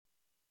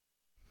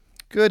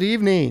Good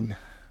evening.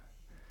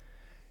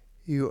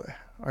 You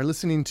are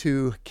listening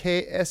to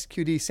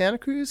KSQD Santa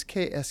Cruz,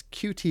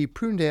 KSQT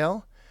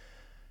Prunedale,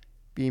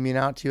 beaming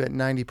out to you at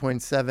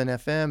 90.7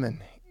 FM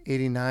and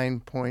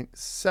 89.7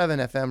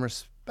 FM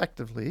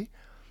respectively,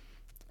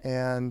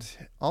 and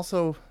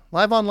also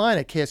live online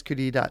at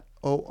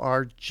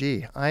ksqd.org.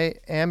 I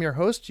am your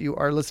host. You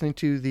are listening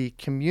to the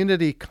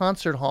Community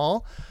Concert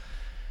Hall,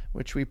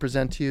 which we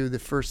present to you the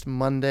first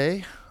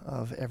Monday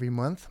of every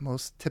month,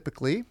 most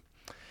typically.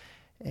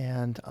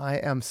 And I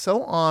am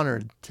so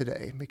honored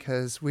today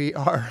because truly,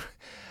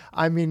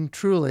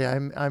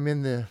 I'm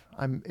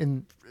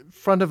in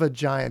front of a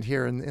giant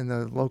here in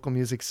the local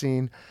music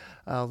scene,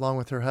 along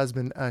with her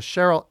husband.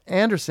 Cheryl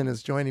Anderson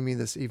is joining me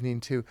this evening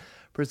to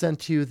present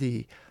to you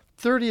the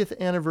 30th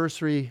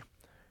anniversary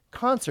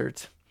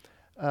concert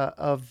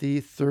of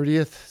the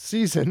 30th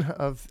season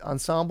of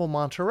Ensemble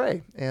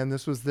Monterey. And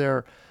this was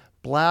their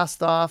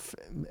blast-off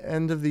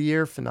end of the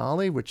year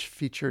finale, which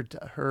featured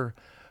her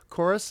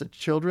chorus, a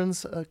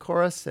children's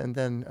chorus, and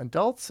then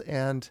adults.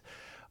 And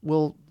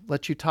we'll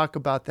let you talk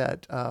about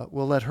that.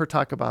 We'll let her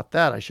talk about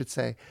that, I should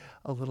say,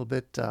 a little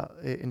bit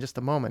in just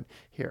a moment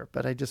here.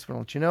 But I just want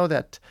to let you know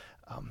that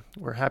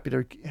we're happy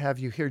to have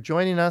you here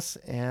joining us,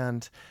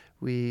 and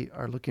we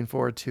are looking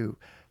forward to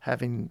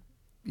having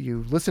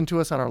you listen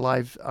to us on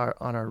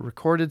our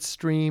recorded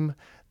stream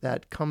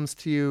that comes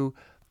to you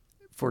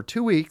for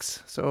 2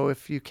 weeks. So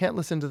if you can't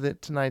listen to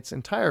tonight's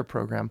entire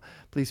program,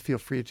 please feel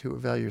free to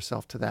avail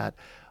yourself to that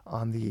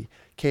on the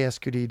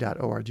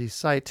ksqd.org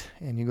site,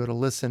 and you go to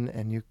listen,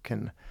 and you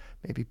can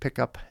maybe pick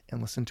up and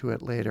listen to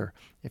it later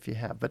if you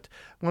have. But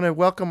I want to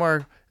welcome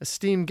our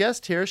esteemed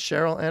guest here,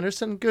 Cheryl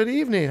Anderson. Good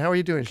evening. How are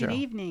you doing, Cheryl? Good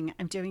evening.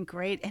 I'm doing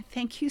great, and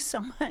thank you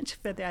so much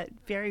for that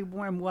very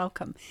warm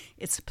welcome.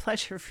 It's a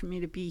pleasure for me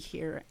to be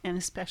here, and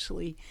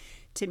especially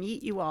to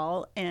meet you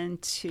all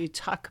and to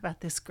talk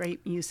about this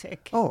great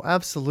music. Oh,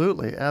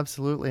 absolutely,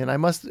 absolutely. And I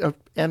must,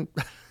 and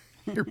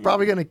you're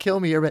probably going to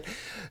kill me here, but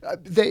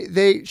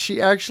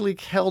she actually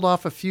held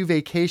off a few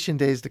vacation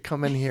days to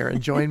come in here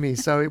and join me.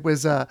 So it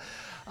was, I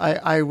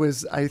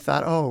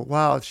thought, oh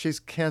wow, if she's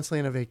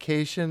canceling a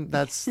vacation,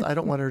 I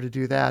don't want her to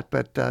do that.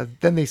 But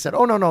then they said,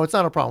 oh no, it's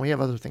not a problem. We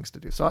have other things to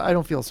do, so I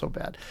don't feel so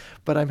bad.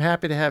 But I'm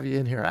happy to have you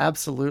in here.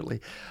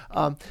 Absolutely.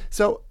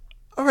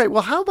 All right,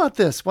 well, how about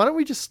this? Why don't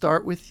we just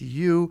start with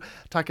you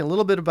talking a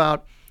little bit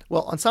about,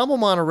 well, Ensemble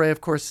Monterey,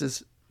 of course,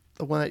 is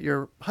the one that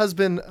your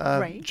husband,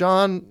 right.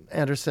 John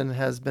Anderson,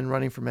 has been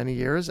running for many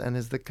years and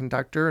is the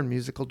conductor and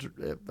musical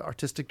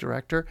artistic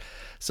director.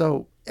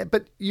 So,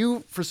 but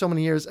you, for so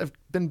many years, have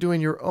been doing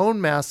your own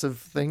massive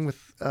thing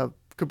with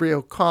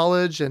Cabrillo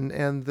College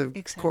and the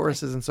Exactly.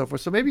 choruses and so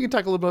forth. So maybe you can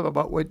talk a little bit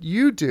about what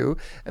you do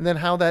and then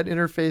how that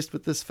interfaced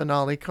with this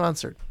finale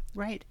concert.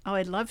 Right. Oh,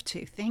 I'd love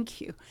to.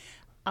 Thank you.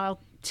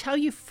 I'll tell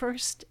you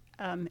first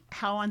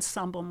how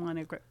Ensemble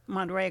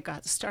Monterey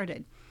got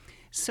started.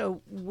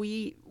 So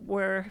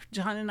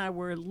John and I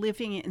were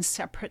living in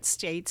separate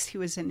states. He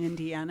was in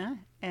Indiana,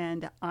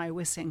 and I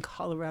was in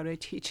Colorado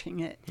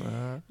teaching at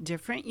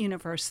different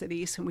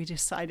universities. And we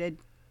decided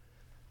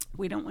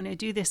we don't want to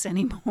do this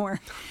anymore.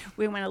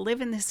 We want to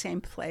live in the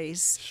same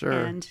place. Sure.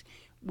 And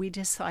we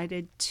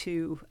decided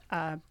to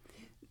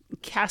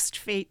cast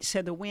fate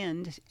to the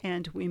wind,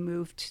 and we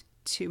moved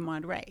to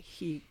Monterey.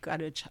 He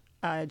got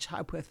a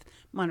job with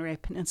Monterey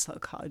Peninsula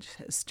College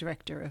as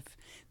director of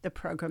the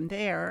program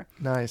there.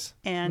 Nice.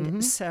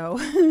 And so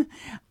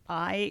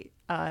I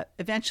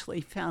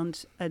eventually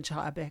found a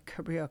job at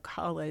Cabrillo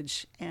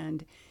College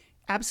and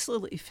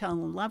absolutely fell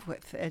in love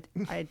with it.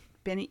 I'd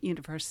been at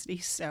university,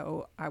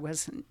 so I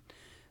wasn't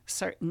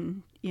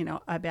certain,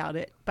 about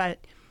it.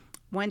 But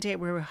one day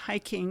we were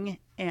hiking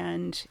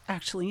and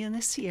actually in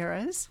the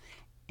Sierras,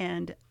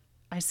 and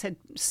I said,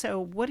 so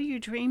what are your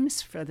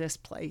dreams for this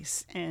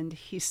place? And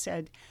he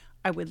said,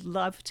 I would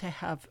love to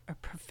have a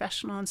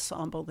professional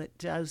ensemble that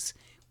does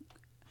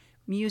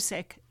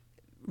music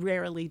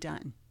rarely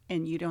done.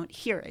 And you don't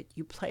hear it.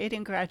 You play it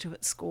in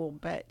graduate school,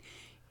 but,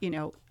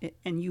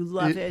 and you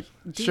love it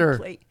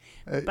deeply.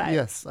 Sure.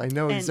 Yes, I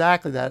know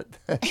exactly that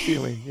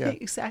feeling. Yeah.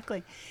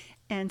 Exactly.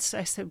 And so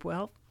I said,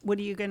 well, what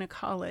are you going to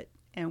call it?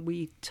 And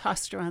we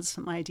tossed around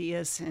some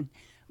ideas and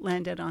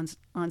landed on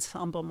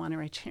Ensemble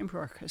Monterey Chamber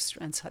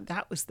Orchestra. And so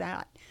that was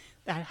that.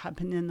 That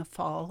happened in the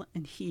fall,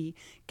 and he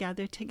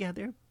gathered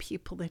together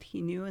people that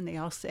he knew, and they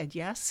all said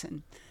yes,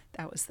 and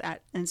that was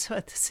that. And so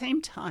at the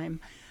same time,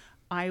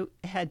 I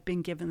had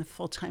been given the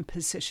full-time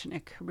position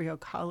at Cabrillo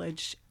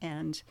College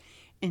and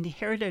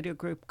inherited a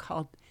group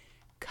called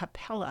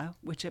Capella,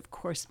 which of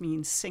course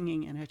means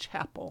singing in a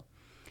chapel.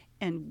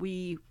 And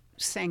we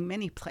sang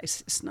many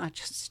places, not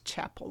just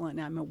chapel, and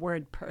I'm a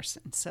word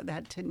person, so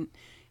that didn't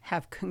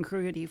have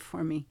congruity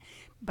for me.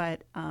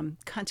 But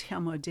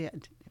Cantiamo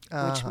did,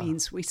 which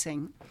means we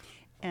sing.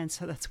 And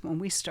so that's when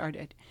we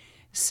started.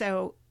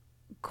 So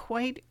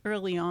quite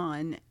early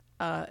on,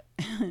 I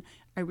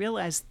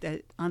realized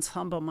that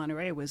Ensemble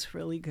Monterey was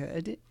really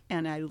good,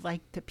 and I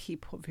liked the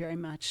people very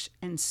much.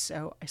 And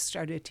so I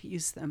started to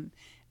use them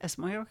as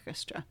my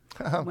orchestra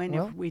Oh,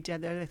 whenever well. we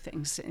did other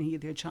things. And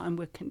either John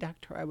would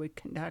conduct or I would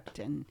conduct.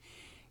 And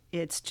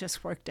it's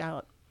just worked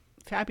out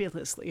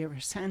fabulously ever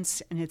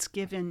since. And it's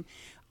given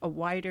a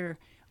wider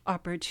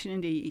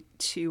opportunity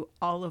to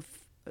all of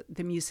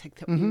the music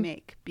that we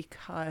make,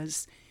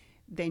 because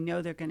they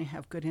know they're going to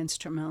have good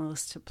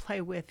instrumentalists to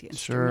play with. The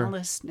Sure.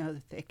 instrumentalists know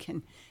that they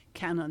can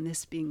count on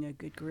this being a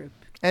good group.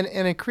 And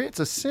it creates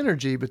a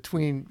synergy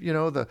between,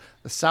 the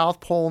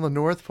South Pole and the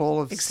North Pole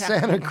of Exactly.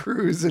 Santa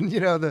Cruz. And,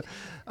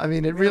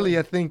 it really,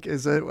 I think,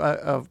 is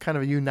a kind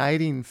of a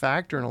uniting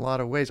factor in a lot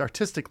of ways,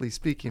 artistically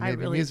speaking, I maybe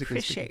really musically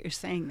appreciate speaking. your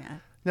saying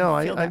that. No,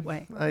 I feel that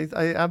way.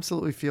 I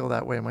absolutely feel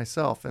that way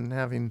myself. And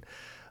having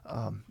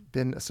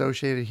been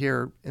associated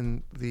here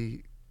in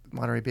the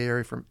Monterey Bay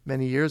Area for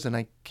many years, and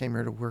I came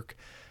here to work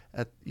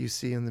at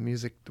UC in the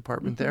music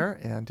department there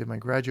and did my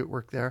graduate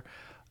work there.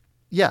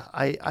 Yeah,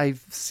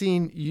 I've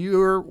seen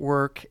your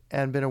work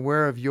and been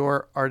aware of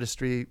your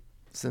artistry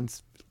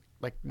since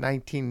like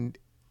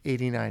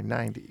 1989,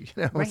 90.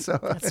 Right, So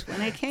that's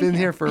when I came been here.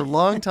 here for a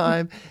long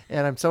time,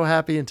 and I'm so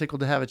happy and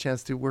tickled to have a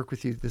chance to work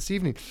with you this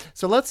evening.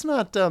 So let's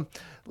not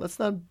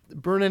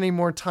burn any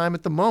more time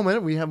at the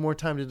moment. We have more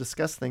time to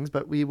discuss things,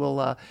 but we will.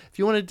 If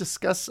you want to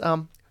discuss,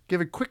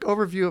 give a quick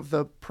overview of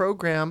the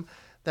program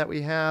that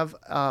we have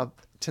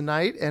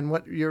tonight and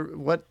what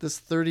this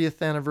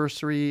 30th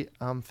anniversary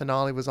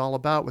finale was all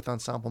about with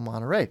Ensemble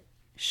Monterey.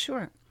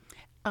 Sure.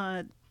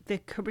 The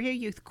Cabrillo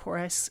Youth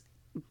Chorus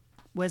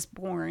was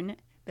born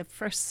the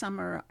first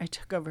summer I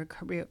took over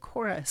Cabrillo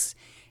Chorus.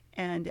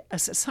 And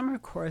as a summer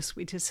chorus,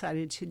 we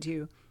decided to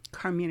do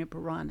Carmina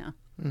Burana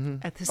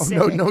at the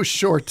Civic. No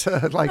short,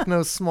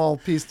 no small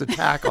piece to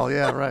tackle.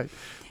 Yeah, right.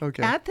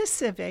 Okay. At the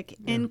Civic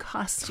in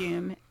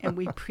costume, and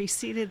we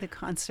preceded the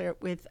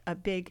concert with a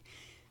big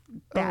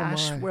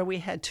bash where we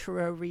had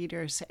tarot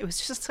readers. It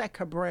was just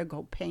like a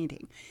Bruegel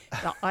painting.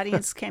 The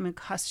audience came in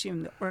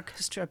costume. The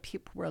orchestra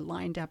people were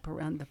lined up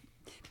around the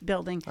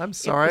building. I'm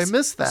sorry I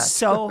missed that.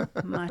 So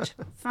much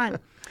fun.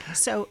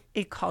 So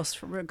it calls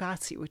for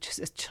Ragazzi, which is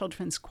a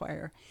children's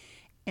choir.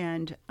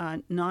 And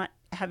not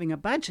having a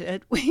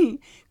budget,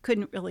 we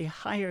couldn't really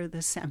hire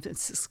the San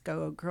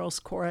Francisco Girls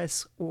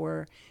Chorus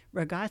or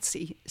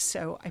Ragazzi.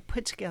 So I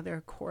put together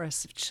a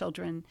chorus of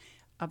children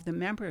of the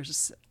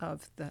members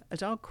of the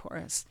adult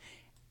chorus,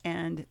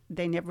 and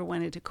they never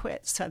wanted to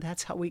quit. So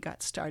that's how we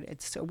got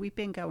started. So we've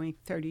been going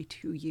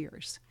 32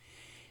 years.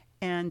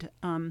 And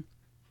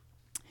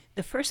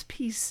the first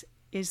piece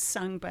is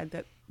sung by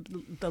the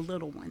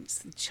little ones,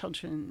 the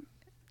children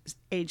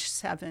age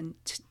 7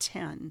 to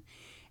 10.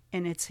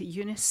 And it's a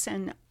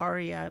unison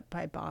aria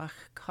by Bach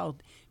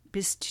called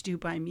Bist du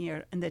bei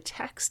mir. And the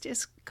text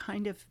is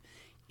kind of,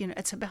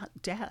 it's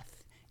about death.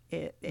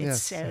 It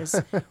Yes.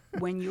 says,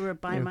 when you are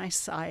by my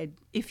side,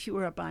 if you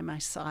are by my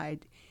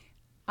side,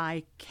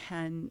 I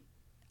can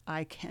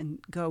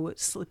go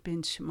slip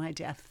into my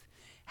death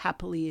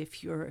happily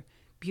if your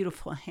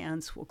beautiful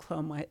hands will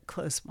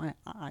close my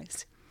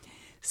eyes.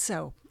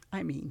 So,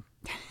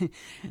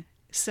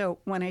 so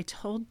when I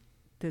told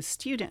the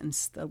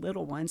students, the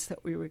little ones,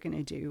 that we were going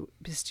to do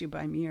Bist du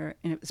bei mir,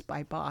 and it was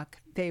by Bach,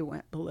 they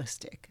went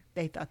ballistic.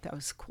 They thought that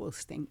was the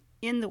coolest thing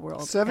in the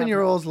world.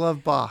 7-year-olds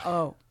love Bach.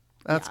 Oh,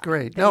 That's yeah.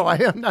 great. No, I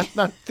am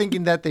not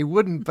thinking that they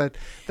wouldn't, but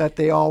that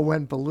they all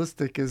went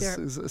ballistic is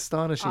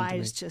astonishing to me.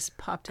 Eyes just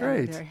popped out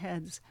Great. of their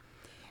heads.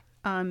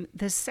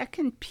 The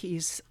second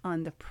piece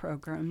on the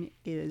program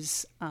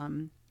is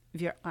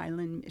Wir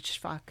eilen mit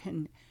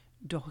Schwachen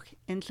durch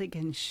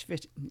endlichen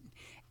Schritten,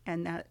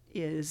 and that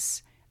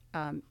is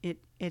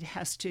it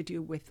has to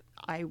do with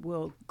I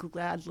will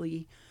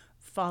gladly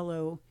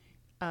follow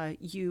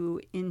you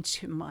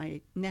into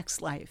my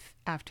next life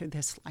after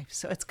this life.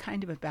 So it's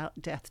kind of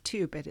about death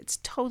too, but it's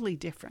totally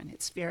different.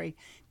 It's very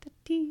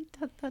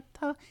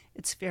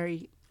it's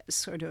very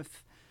sort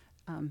of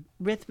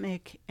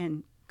rhythmic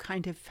and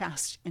kind of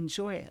fast and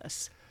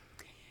joyous.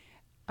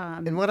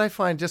 And what I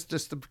find,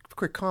 just a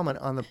quick comment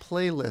on the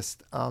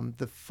playlist,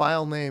 the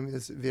file name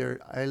is Wir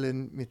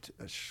eilen mit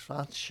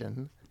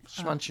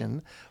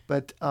Schwanchen,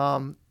 but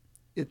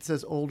it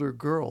says older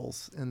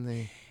girls in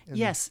the...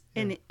 Yes,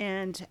 and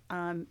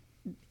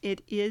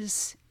it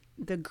is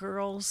the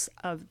girls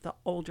of the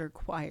older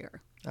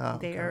choir. Oh,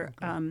 They're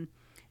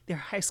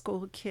high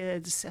school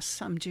kids,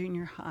 some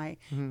junior high,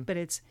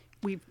 but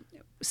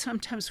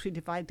sometimes we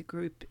divide the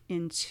group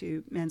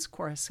into men's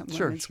chorus and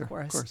women's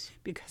chorus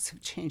because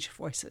of change of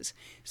voices.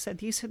 So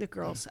these are the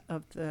girls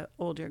of the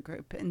older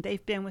group, and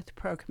they've been with the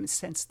program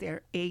since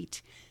they're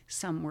 8.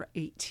 Some were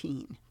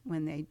 18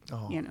 when they,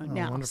 now.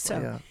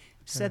 Wonderful.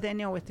 So they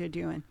know what they're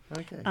doing.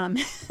 Okay.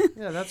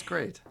 Yeah, that's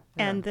great.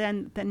 Yeah. And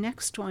then the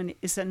next one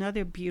is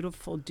another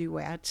beautiful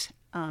duet,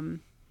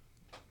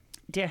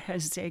 Der Herr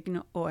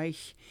segne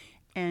euch,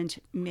 and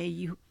may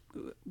you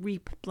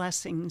reap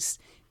blessings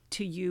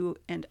to you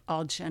and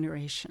all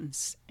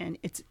generations. And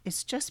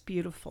it's just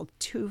beautiful.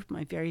 2 of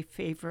my very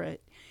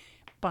favorite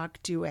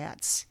Bach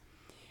duets.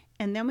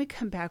 And then we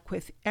come back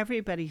with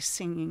everybody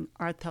singing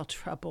Art Thou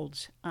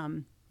Troubled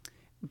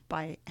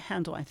by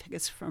Handel. I think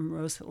it's from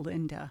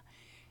Rosalinda.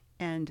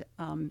 And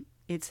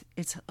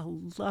it's a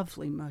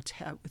lovely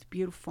motet with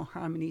beautiful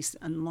harmonies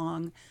and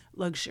long,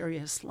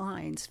 luxurious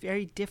lines,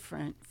 very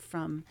different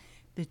from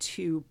the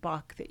two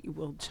Bach that you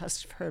will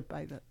just have heard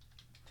by the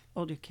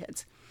older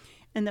kids.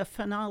 And the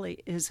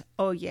finale is,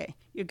 oh yeah,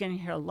 you're going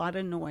to hear a lot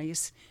of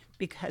noise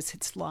because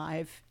it's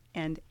live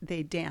and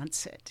they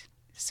dance it.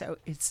 So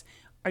it's,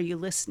 are you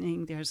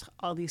listening? There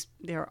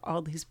are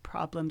all these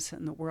problems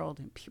in the world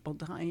and people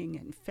dying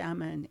and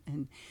famine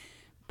and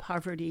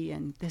poverty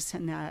and this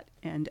and that.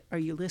 And are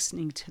you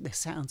listening to the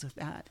sounds of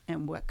that?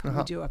 And what can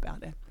we do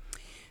about it?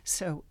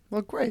 So,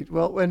 well, great.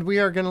 Well, and we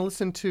are going to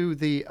listen to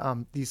the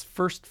these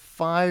first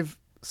 5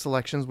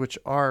 selections, which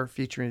are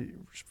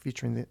featuring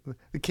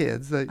the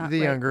kids, the right.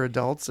 younger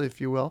adults,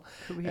 if you will,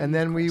 and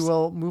then we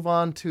will move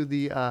on to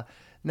the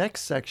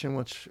next section,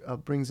 which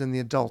brings in the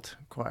adult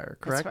choir.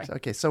 Correct? That's right.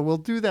 Okay, so we'll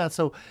do that.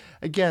 So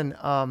again,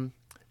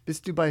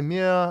 bist du bei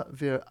mir?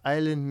 Wir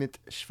eilen mit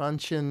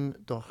Schwänzchen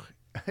doch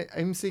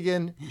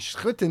emsigen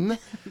Schritten.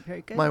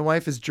 Very good. My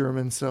wife is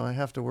German, so I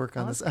have to work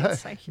on this.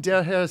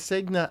 Der Herr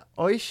segne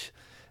euch,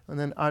 and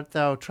then Art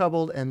Thou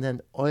Troubled, and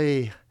then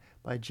Oi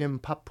by Jim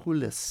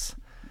Papulis.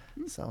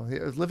 So he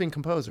was a living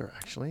composer,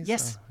 actually.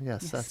 Yes. So,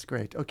 yes, that's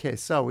great. Okay,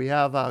 so we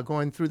have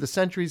going through the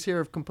centuries here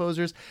of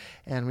composers,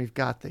 and we've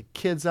got the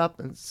kids up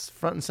and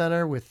front and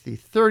center with the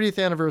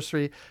 30th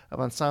anniversary of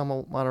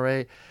Ensemble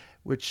Monterey,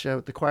 which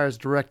the choir is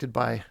directed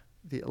by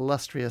the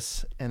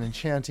illustrious and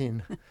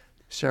enchanting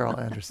Cheryl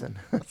Anderson.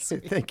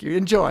 Thank you.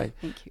 Enjoy.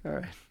 Thank you. All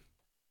right.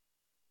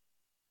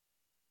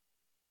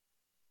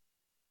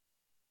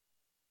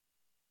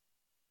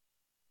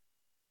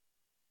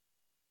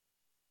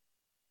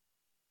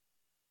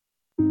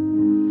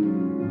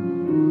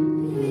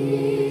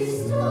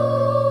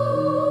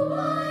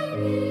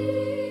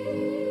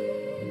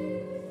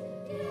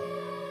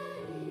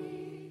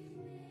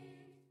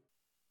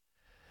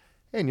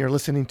 And you're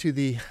listening to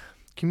the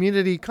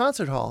Community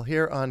Concert Hall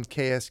here on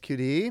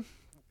KSQD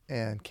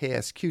and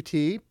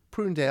KSQT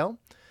Prunedale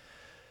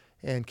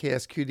and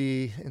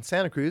KSQD in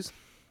Santa Cruz,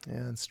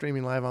 and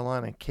streaming live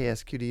online at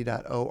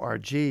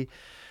ksqd.org.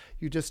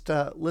 You just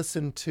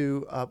listened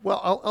to,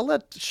 I'll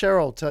let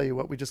Cheryl tell you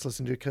what we just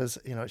listened to, because,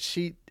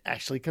 she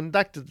actually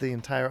conducted the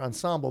entire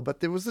ensemble,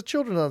 but there was the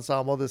children's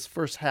ensemble, this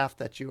first half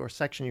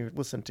section you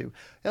listened to.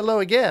 Hello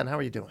again. How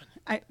are you doing?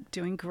 I'm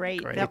doing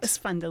great. That was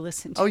fun to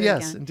listen to. Oh,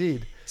 yes, again.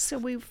 indeed. So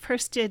we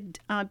first did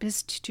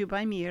Bist du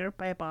bei mir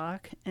by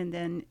Bach, and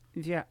then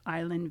Wir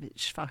eilen mit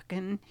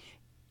Schwachen,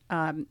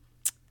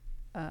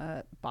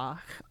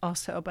 Bach,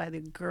 also by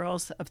the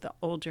girls of the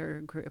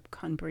older group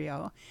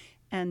Cabrillo,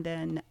 and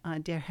then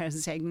Der Herr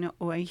segne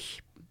euch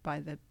by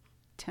the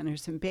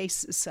tenors and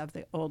basses of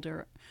the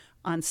older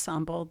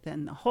ensemble,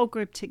 then the whole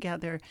group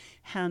together,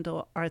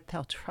 Handel, Art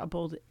Thou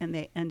Troubled, and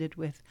they ended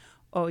with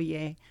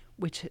Oye,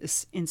 which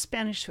is in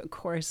Spanish, of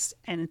course,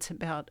 and it's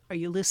about, are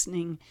you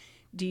listening?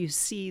 Do you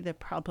see the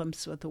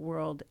problems with the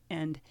world,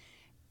 and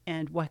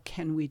what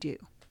can we do?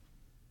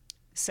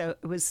 So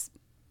it was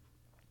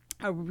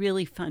a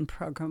really fun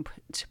program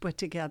to put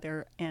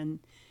together, and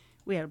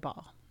we had a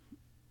ball.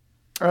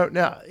 Oh,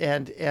 no,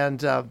 and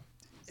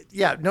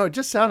it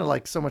just sounded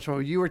like so much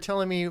more. You were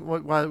telling me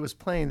while it was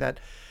playing that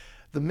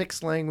the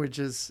mixed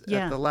languages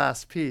at the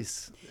last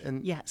piece.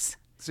 And yes.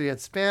 So you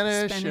had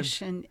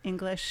Spanish and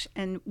English,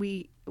 and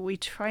we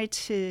tried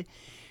to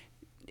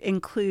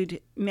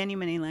include many,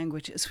 many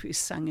languages. We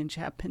sung in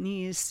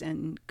Japanese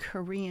and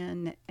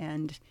Korean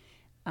and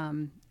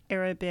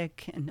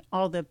Arabic and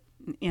all the,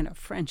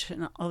 French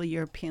and all the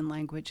European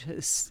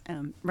languages,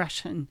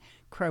 Russian,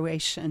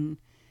 Croatian,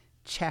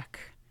 Czech.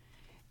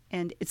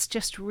 And it's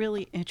just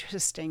really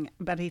interesting.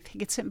 But I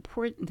think it's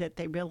important that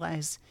they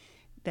realize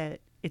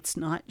that it's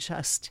not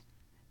just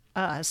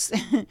us,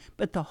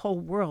 but the whole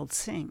world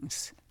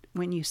sings.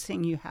 When you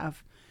sing, you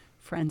have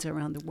friends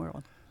around the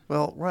world.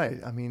 Well, right.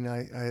 I mean,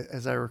 I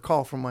as I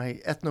recall from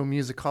my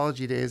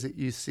ethnomusicology days at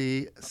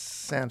UC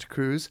Santa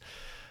Cruz,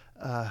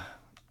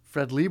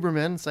 Fred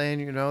Lieberman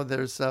saying,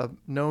 there's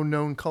no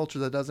known culture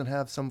that doesn't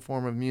have some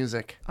form of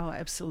music. Oh,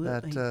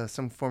 absolutely. That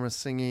some form of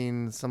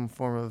singing, some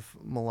form of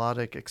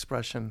melodic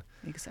expression.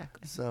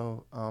 Exactly.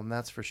 So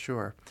that's for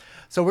sure.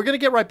 So we're going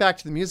to get right back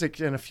to the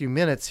music in a few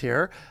minutes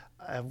here.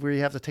 We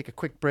have to take a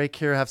quick break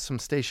here, have some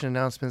station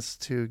announcements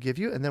to give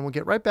you, and then we'll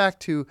get right back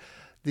to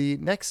the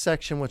next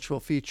section, which will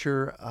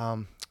feature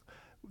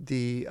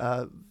the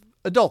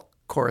adult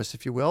chorus,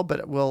 if you will, but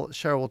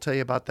Cheryl will tell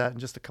you about that in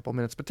just a couple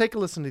minutes. But take a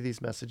listen to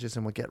these messages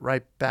and we'll get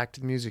right back to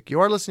the music.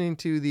 You are listening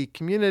to the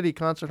Community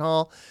Concert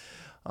Hall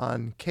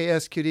on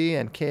KSQD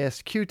and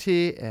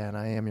KSQT, and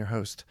I am your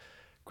host,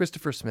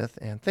 Christopher Smith,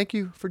 and thank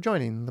you for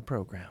joining the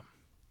program.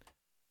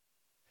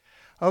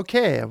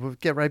 Okay, we'll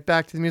get right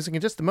back to the music in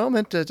just a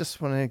moment.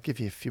 Just want to give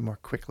you a few more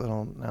quick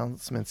little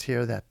announcements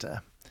here that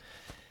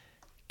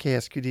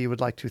KSQD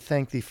would like to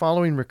thank the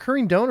following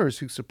recurring donors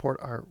who support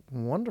our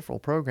wonderful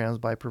programs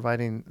by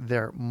providing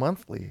their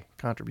monthly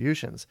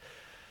contributions: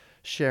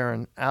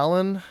 Sharon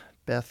Allen,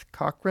 Beth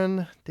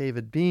Cochran,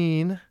 David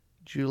Bean,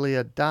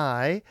 Julia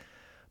Dye,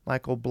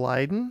 Michael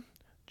Blyden,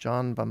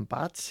 John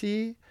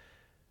Bombazzi,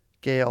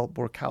 Gail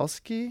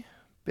Borkowski,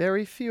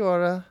 Barry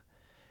Fiora,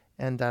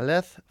 and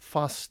Daleth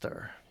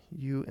Foster.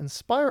 You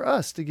inspire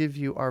us to give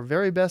you our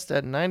very best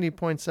at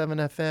 90.7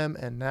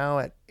 FM and now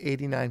at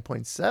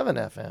 89.7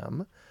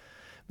 FM.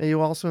 May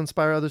you also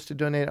inspire others to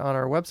donate on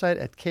our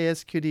website at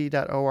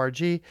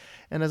ksqd.org.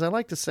 And as I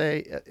like to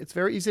say, it's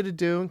very easy to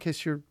do in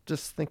case you're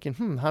just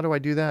thinking, how do I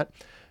do that?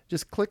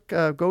 Just go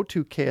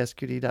to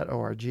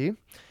ksqd.org,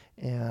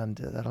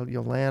 and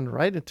you'll land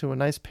right into a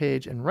nice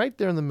page. And right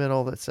there in the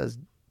middle that says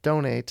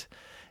donate,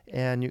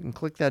 and you can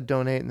click that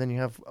donate, and then you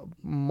have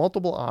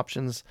multiple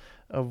options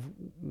of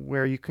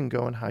where you can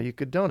go and how you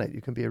could donate. You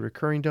can be a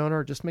recurring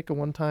donor, just make a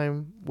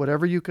one-time,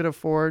 whatever you could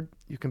afford.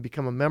 You can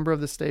become a member of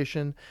the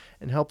station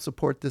and help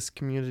support this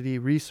community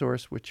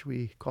resource, which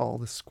we call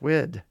the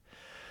Squid.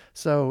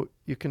 So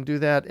you can do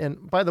that.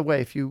 And by the way,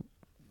 if you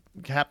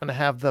happen to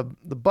have the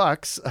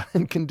bucks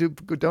and can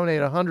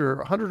donate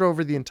 100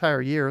 over the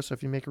entire year, so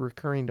if you make a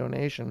recurring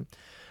donation,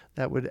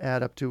 that would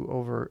add up to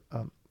over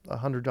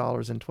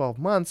 $100 in 12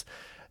 months.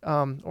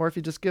 Or if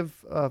you just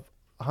give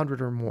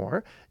 100 or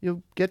more,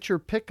 you'll get your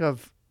pick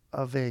of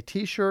a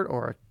T-shirt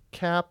or a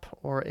cap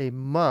or a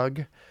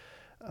mug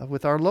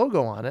with our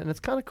logo on it, and it's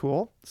kind of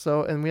cool.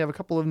 So, and we have a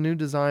couple of new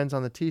designs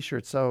on the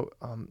T-shirt. So,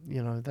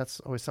 that's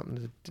always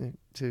something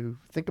to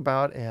think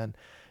about, and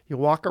you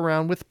walk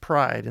around with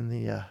pride in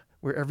the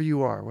wherever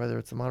you are, whether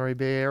it's the Monterey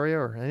Bay area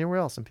or anywhere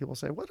else, and people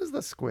say, "What is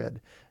the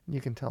Squid?" And you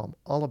can tell them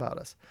all about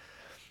us.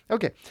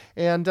 Okay,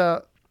 and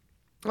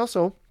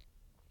also,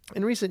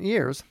 in recent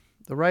years,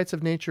 the rights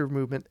of nature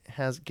movement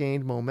has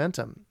gained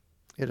momentum.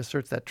 It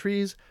asserts that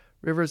trees,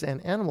 rivers,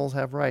 and animals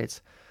have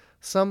rights.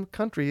 Some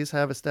countries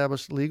have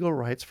established legal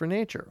rights for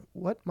nature.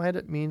 What might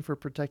it mean for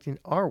protecting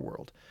our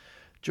world?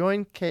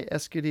 Join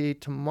KSQD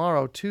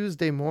tomorrow,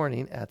 Tuesday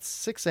morning at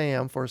 6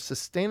 a.m. for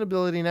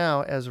Sustainability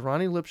Now as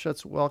Ronnie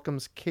Lipschutz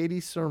welcomes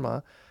Katie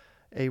Surma,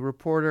 a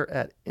reporter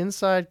at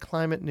Inside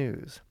Climate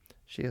News.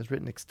 She has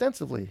written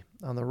extensively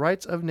on the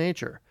rights of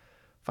nature.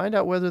 Find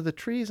out whether the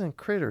trees and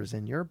critters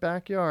in your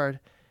backyard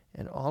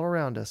and all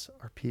around us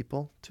are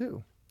people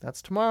too.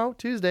 That's tomorrow,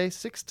 Tuesday,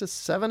 6 to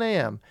 7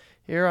 a.m.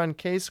 here on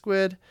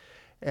K-Squid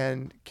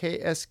and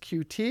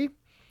KSQT,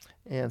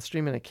 and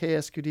streaming at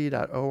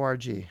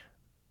ksqd.org.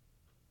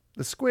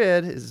 The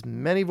Squid is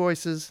many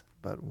voices,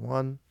 but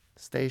one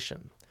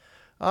station.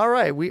 All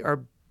right, we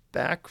are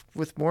back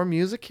with more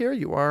music here.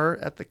 You are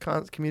at the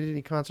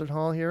Community Concert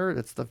Hall here.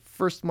 It's the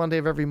first Monday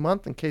of every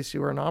month. In case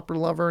you are an opera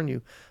lover and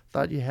you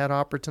thought you had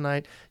opera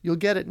tonight, you'll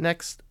get it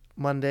next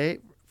Monday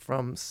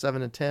from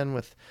 7 to 10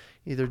 with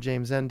either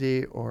James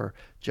Endy or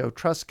Joe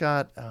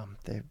Truscott.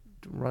 They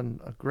run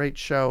a great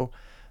show,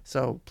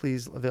 so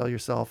please avail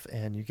yourself,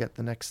 and you get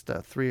the next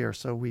 3 or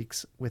so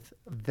weeks with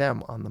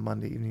them on the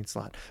Monday evening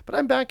slot. But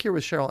I'm back here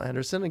with Cheryl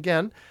Anderson.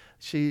 Again,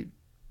 you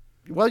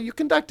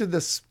conducted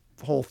this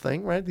whole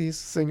thing, right? These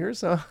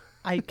singers.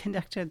 I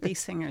conducted these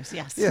singers,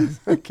 yes. Yes.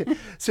 Okay.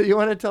 So you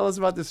want to tell us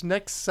about this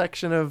next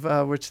section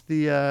of which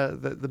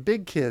the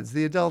big kids,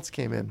 the adults,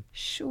 came in?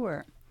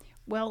 Sure.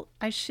 Well,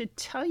 I should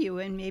tell you,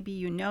 and maybe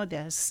you know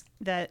this,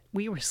 that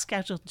we were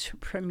scheduled to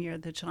premiere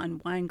the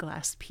John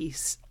Weinglass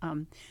piece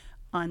on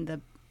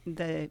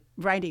the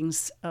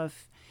writings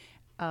of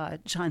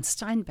John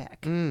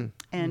Steinbeck.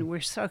 And we're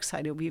so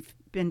excited. We've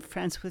been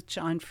friends with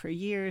John for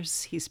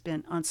years. He's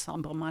been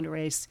Ensemble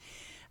Monterey's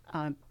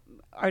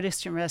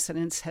artist in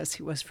residence, as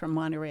he was from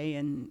Monterey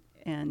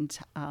and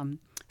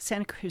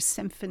Santa Cruz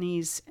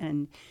Symphonies,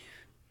 and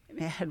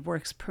had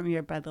works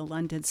premiered by the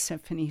London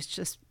Symphony. He's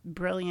just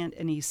brilliant,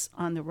 and he's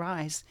on the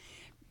rise.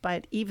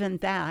 But even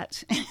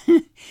that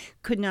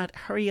could not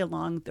hurry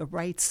along the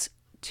rights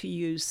to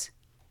use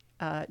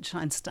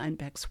John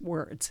Steinbeck's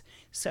words.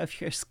 So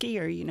if you're a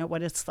skier, you know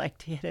what it's like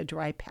to hit a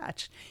dry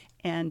patch.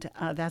 And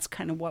that's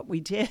kind of what we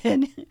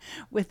did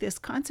with this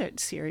concert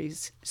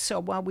series.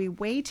 So while we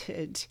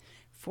waited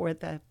for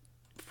the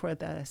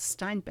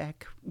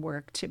Steinbeck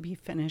work to be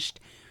finished,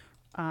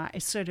 I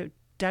sort of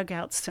dug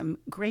out some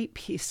great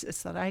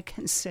pieces that I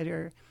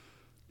consider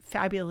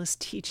fabulous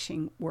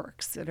teaching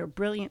works that are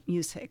brilliant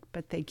music,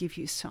 but they give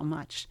you so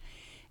much.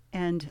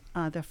 And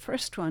the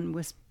first one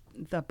was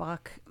the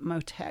Bach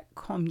motet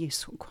Komm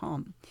Jesu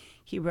komm.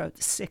 He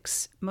wrote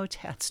 6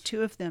 motets,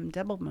 2 of them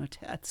double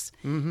motets,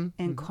 and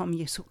Komm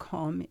Jesu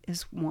komm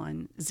is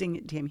one,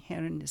 Singet dem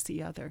Herrn is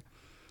the other.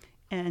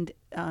 And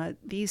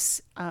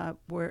these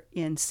were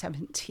in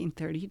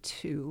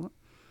 1732,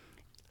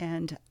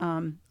 and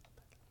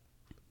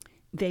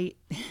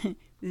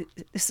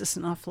this is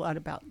an awful lot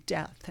about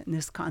death in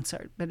this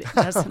concert, but it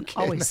doesn't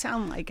always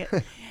sound like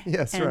it.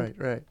 Yes, and,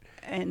 right.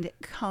 And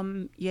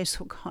Komm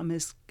Jesu komm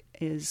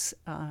is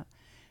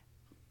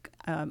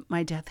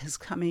my death is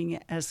coming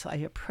as I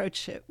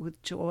approach it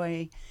with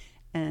joy,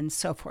 and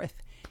so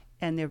forth.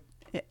 And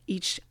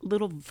each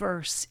little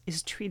verse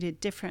is treated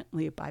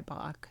differently by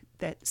Bach,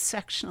 that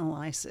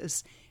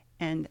sectionalizes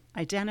and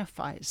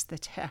identifies the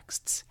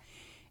texts.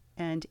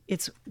 And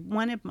it's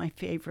one of my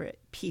favorite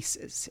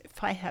pieces.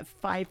 If I have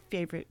 5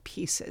 favorite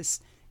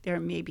pieces, there are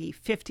maybe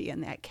 50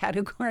 in that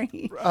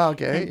category.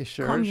 Okay, And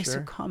sure, Comme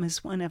sure. Comme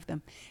is one of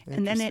them.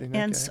 And then it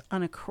Interesting, ends okay.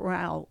 on a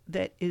chorale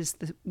that is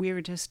the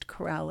weirdest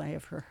chorale I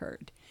ever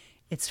heard.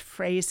 Its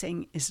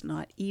phrasing is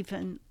not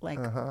even like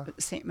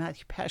St.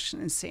 Matthew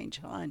Passion and St.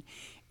 John.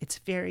 It's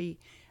very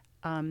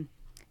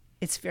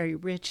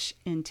rich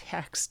in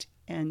text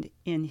and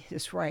in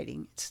his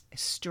writing. It's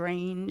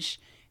strange,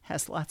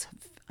 has lots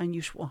of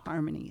unusual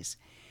harmonies.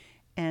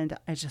 And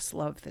I just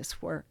love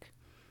this work.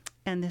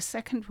 And the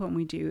second one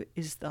we do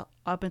is the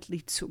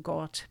Abendlied zu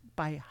Gott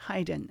by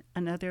Haydn,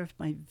 another of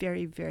my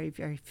very, very,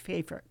 very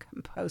favorite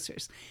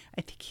composers.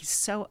 I think he's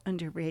so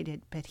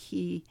underrated, but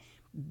he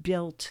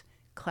built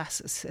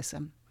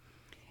classicism.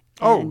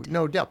 Oh,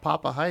 no doubt.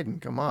 Papa Haydn,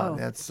 come on. Oh,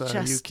 That's you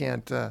just-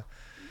 can't,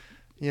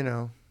 you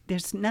know.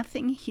 There's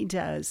nothing he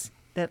does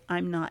that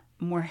I'm not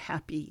more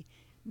happy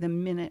the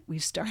minute we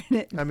start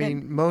it. I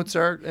mean,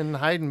 Mozart and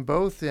Haydn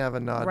both have a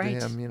nod right.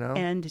 to him, you know.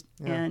 And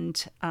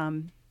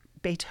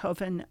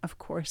Beethoven, of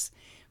course.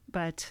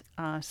 But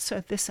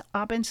so this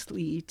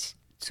Abendlied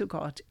zu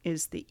Gott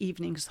is the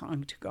evening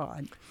song to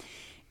God.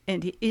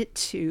 And it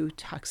too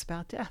talks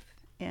about death.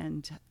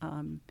 And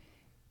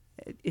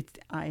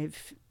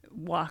I've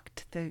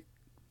walked the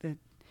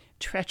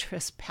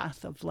treacherous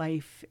path of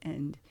life,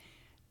 and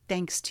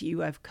thanks to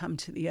you, I've come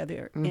to the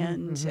other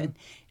end.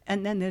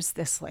 And then there's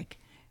this like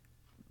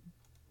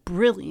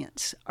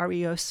brilliant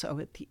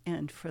arioso at the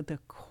end for the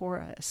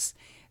chorus.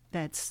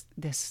 That's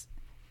this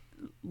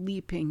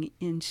leaping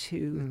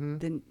into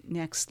the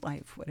next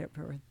life,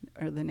 whatever,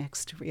 or the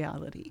next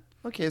reality.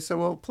 Okay, so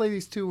we'll play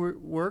these two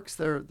works.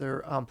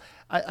 They're.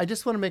 I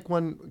just want to make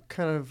one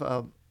kind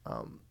of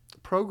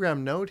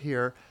program note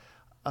here.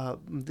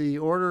 The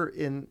order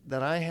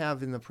that I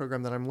have in the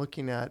program that I'm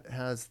looking at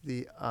has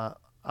the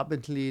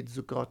Abendlied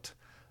zu Gott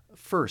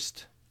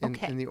first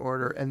in the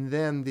order, and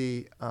then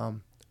the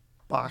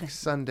Bach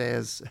Sunday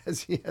as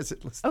he has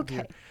it listed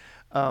here.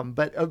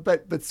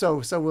 But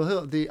so we'll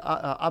hear the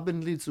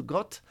Abendlied zu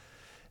Gott,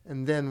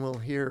 and then we'll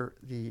hear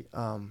the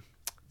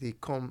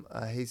Komm,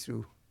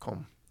 Jesu,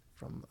 Komm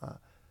from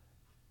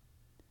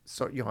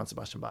Johann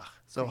Sebastian Bach.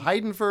 So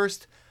Haydn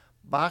first,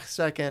 Bach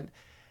second,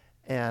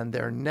 and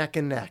they're neck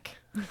and neck.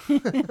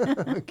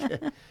 Okay,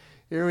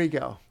 here we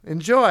go.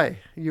 Enjoy.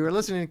 You are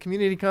listening to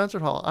Community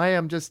Concert Hall. I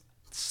am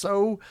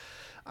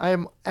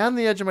on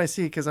the edge of my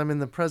seat because I'm in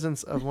the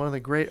presence of one of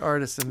the great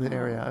artists in the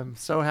area. I'm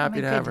so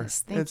happy to have her.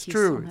 Thank you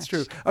true. so much. It's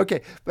true.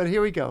 Okay, but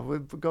here we go. We'll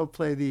go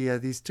play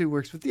these two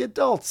works with the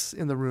adults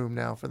in the room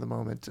now for the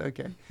moment.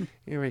 Okay,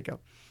 here we go.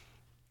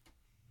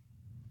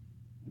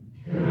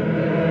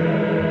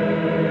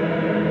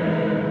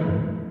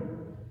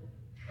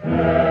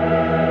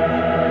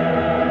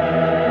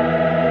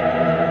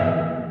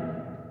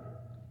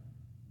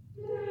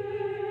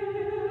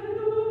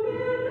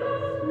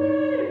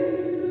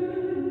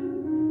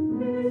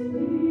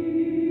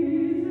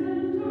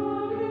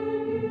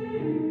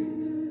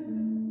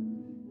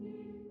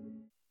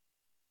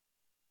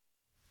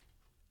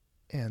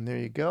 And there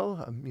you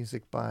go,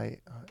 music by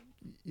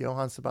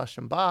Johann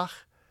Sebastian Bach.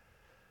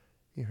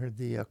 You heard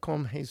the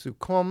Komm, Jesu,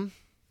 Komm,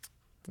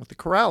 with the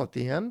chorale at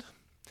the end.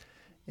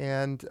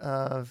 And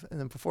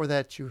then before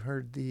that, you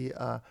heard the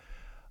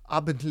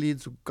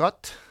Abendlied zu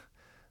Gott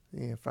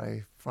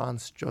by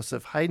Franz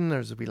Joseph Haydn, or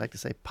as we like to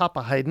say,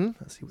 Papa Haydn,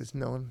 as he was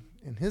known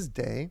in his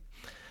day.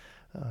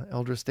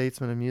 Elder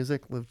statesman of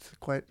music, lived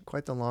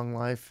quite the long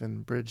life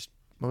and bridged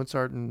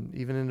Mozart and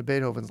even into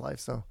Beethoven's life.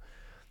 So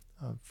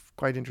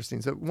quite interesting.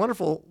 So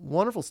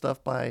wonderful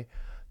stuff by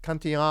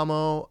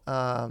Cantiamo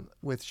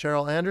with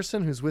Cheryl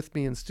Anderson, who's with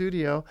me in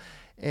studio.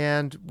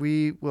 And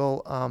we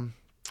will, I'll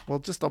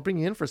bring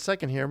you in for a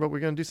second here, but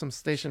we're going to do some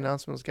station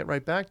announcements, get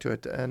right back to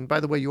it. And by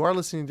the way, you are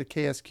listening to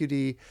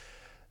KSQD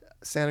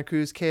Santa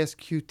Cruz,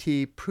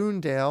 KSQT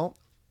Prunedale,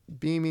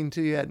 beaming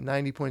to you at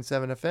 90.7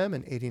 FM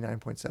and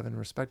 89.7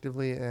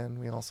 respectively. And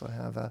we also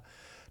have a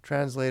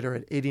translator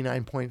at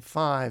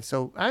 89.5.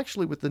 So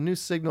actually with the new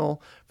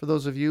signal, for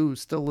those of you who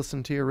still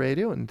listen to your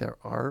radio, and there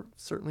are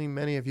certainly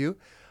many of you,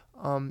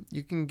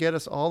 you can get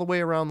us all the way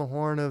around the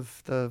horn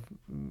of the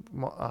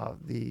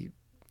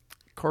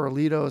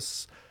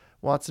Corralitos,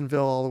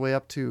 Watsonville, all the way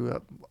up to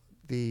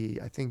the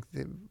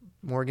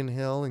Morgan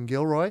Hill and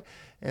Gilroy.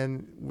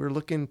 And we're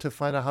looking to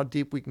find out how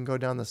deep we can go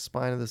down the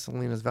spine of the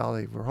Salinas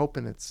Valley. We're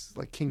hoping it's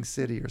like King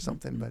City or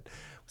something, but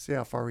we'll see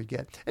how far we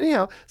get.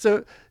 Anyhow,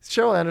 so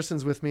Cheryl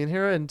Anderson's with me in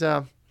here, and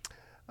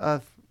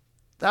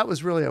that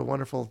was really a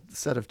wonderful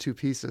set of two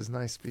pieces,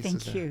 nice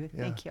pieces.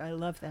 Thank you. I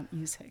love that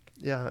music.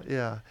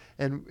 Yeah.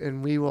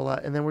 And we will,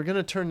 and then we're going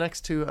to turn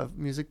next to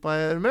music by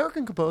an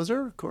American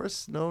composer, of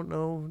course. No,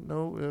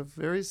 a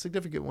very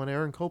significant one,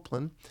 Aaron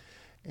Copland,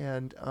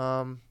 and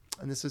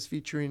this is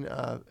featuring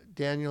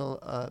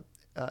Daniel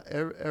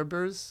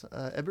Ebers,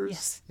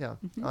 yes. Yeah,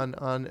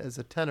 on as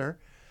a tenor.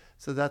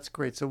 So that's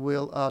great. So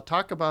we'll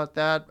talk about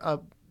that a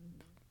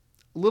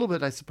little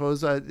bit, I suppose.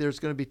 There's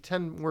going to be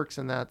 10 works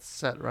in that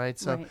set, right?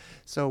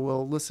 So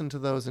we'll listen to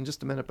those in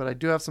just a minute. But I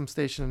do have some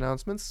station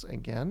announcements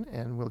again,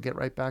 and we'll get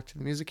right back to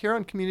the music here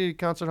on Community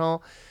Concert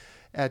Hall.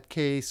 at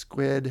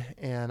KSQD,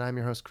 and I'm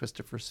your host,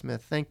 Christopher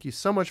Smith. Thank you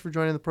so much for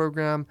joining the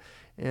program,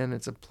 and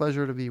it's a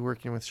pleasure to be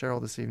working with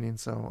Cheryl this evening,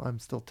 so I'm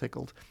still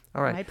tickled.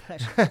 All right. My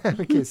pleasure.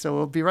 Okay, so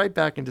we'll be right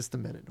back in just a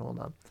minute. Hold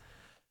on.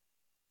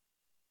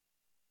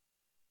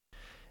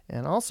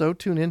 And also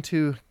tune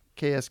into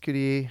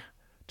KSQD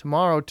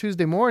tomorrow,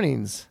 Tuesday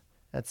mornings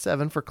at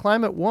 7 for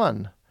Climate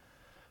One,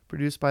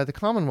 produced by the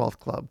Commonwealth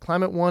Club.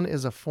 Climate One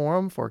is a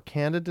forum for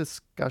candid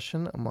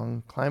discussion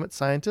among climate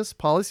scientists,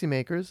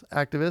 policymakers,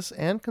 activists,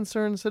 and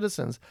concerned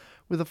citizens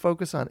with a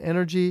focus on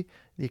energy,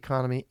 the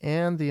economy,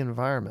 and the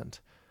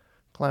environment.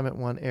 Climate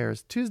One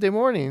airs Tuesday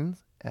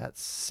mornings at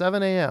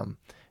 7 a.m.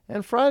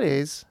 and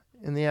Fridays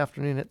in the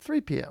afternoon at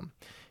 3 p.m.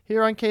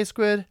 here on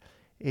KSQD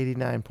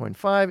 89.5,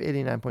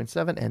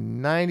 89.7,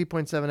 and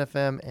 90.7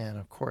 FM, and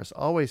of course,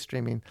 always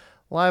streaming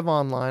live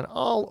online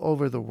all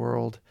over the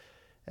world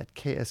at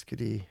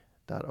ksqd.org.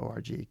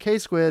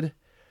 KSQD,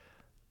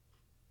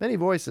 many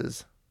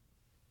voices,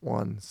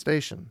 one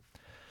station.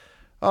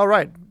 All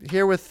right,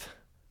 here with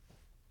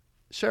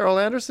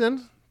Cheryl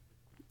Anderson,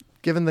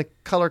 given the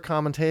color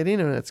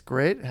commentating, and it's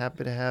great.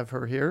 Happy to have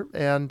her here.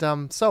 And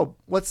so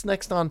what's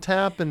next on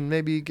tap? And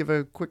maybe give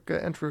a quick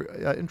intro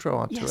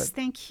onto it. Yes,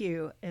 thank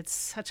you. It's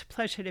such a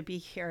pleasure to be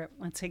here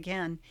once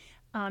again.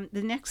 The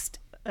next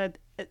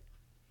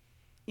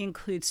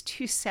includes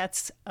 2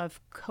 sets of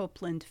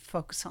Copland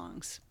folk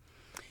songs.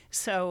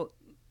 So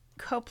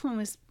Copland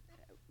was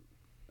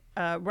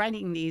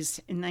writing these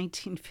in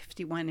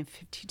 1951 and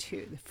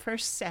 52. The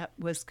first set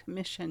was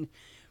commissioned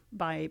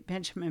by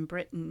Benjamin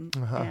Britten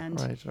and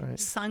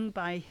sung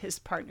by his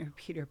partner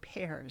Peter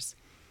Pears.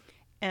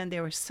 And they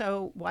were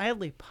so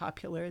wildly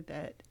popular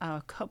that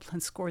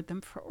Copland scored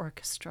them for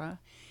orchestra.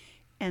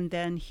 And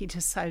then he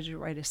decided to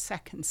write a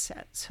second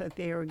set. So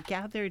they were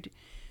gathered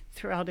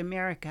throughout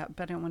America.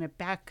 But I want to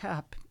back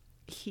up.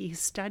 He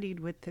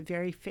studied with the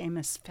very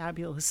famous,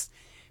 fabulous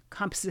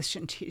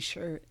composition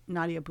teacher,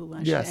 Nadia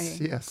Boulanger.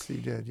 Yes, he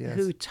did, yes.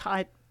 Who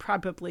taught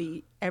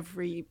probably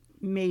every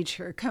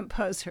major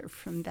composer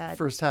from that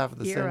first half of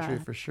the era. century,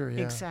 for sure.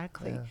 Yeah.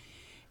 Exactly. Yeah.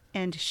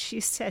 And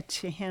she said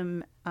to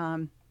him,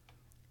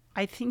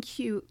 I think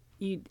you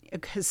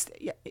because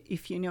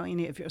if you know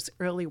any of his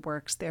early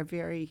works, they're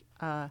very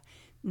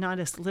not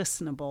as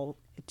listenable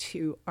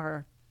to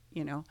our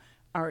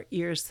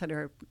ears that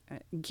are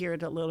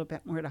geared a little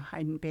bit more to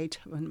Haydn,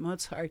 Beethoven,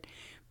 Mozart.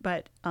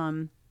 But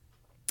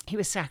he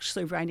was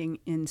actually writing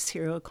in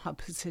serial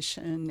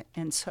composition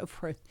and so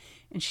forth.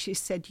 And she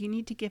said, you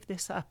need to give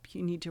this up.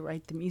 You need to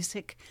write the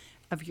music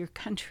of your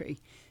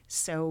country.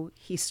 So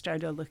he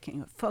started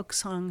looking at folk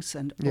songs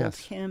and old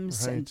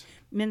hymns and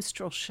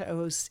minstrel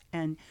shows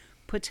and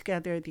put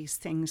together these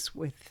things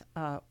with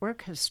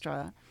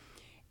orchestra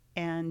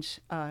and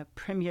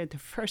premiered the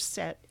first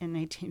set in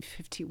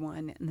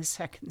 1951 and the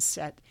second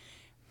set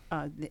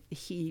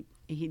he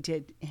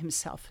did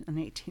himself in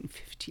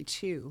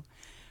 1952.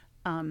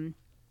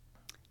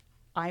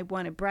 I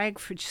want to brag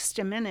for just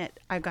a minute.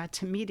 I got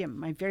to meet him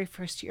my very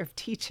first year of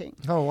teaching.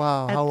 Oh,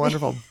 wow. How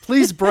wonderful.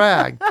 Please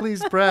brag.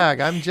 Please brag.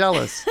 I'm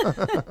jealous.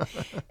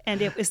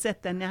 And it was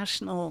at the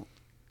National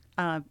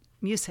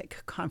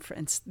Music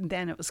Conference.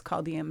 Then it was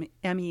called the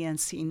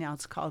MENC. Now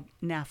it's called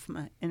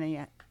NAFMA,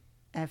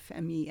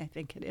 NAFME, I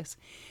think it is.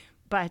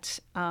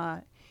 But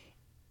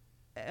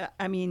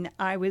I mean,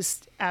 I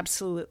was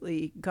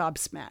absolutely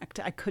gobsmacked.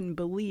 I couldn't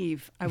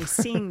believe I was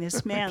seeing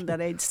this man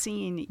that I'd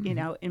seen,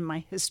 in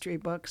my history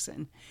books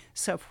and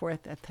so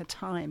forth at the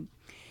time.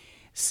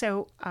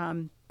 So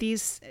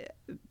these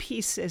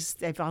pieces,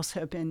 they've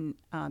also been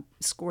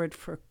scored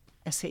for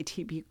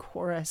SATB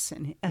chorus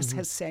and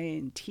SSA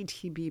and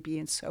TTBB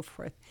and so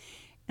forth.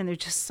 And they're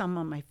just some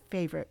of my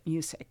favorite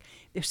music.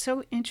 They're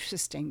so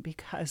interesting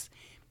because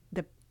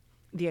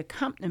the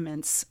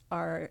accompaniments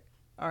are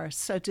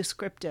so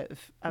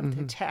descriptive of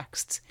the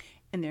texts,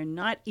 and they're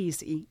not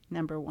easy,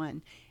 number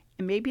one.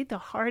 And maybe the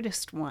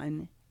hardest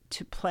one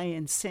to play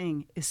and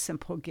sing is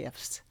Simple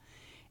Gifts.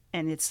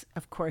 And it's,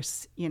 of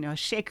course, a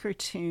Shaker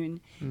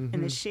tune,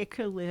 and the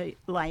Shaker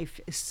life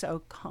is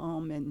so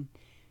calm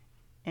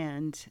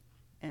and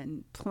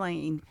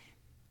plain,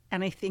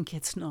 and I think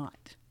it's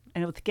not. I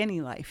don't think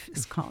any life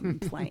is calm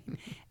and plain.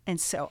 And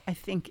so I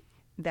think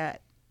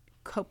that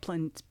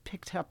Copland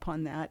picked up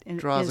on that and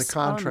draws a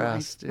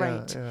contrast,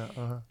 right?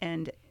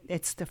 And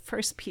it's the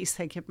first piece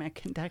I give my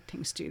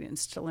conducting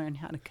students to learn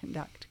how to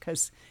conduct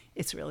because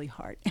it's really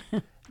hard.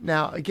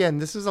 Now, again,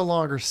 this is a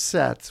longer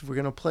set. We're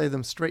going to play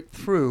them straight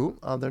through.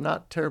 They're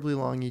not terribly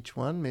long each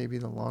one. Maybe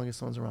the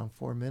longest one's around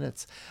 4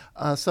 minutes.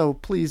 So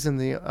please,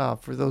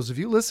 for those of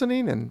you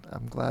listening, and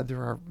I'm glad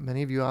there are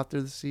many of you out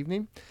there this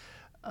evening,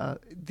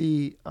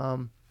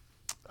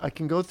 I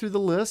can go through the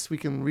list. We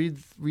can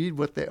read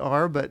what they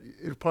are, but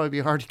it'll probably be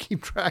hard to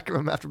keep track of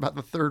them after about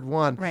the third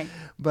one. Right.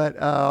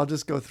 But I'll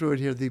just go through it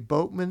here. The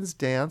Boatman's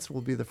Dance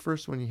will be the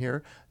first one you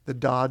hear. The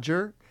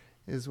Dodger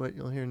is what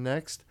you'll hear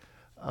next.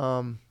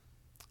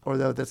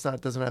 Although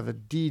doesn't have a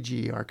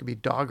DG, or it could be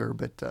Dogger,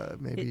 but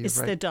maybe it's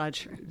right. The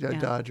Dodger. Yeah,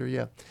 Dodger,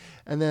 yeah.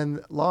 And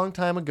then Long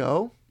Time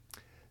Ago,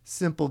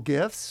 Simple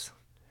Gifts,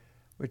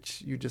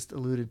 which you just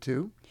alluded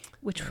to.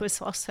 Which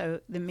was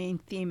also the main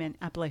theme in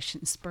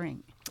Appalachian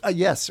Spring.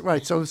 Yes,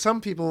 right. So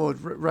some people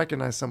would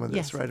recognize some of this,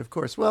 Yes. right? Of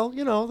course. Well,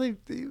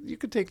 you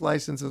could take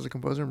license as a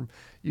composer and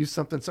use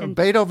something. So And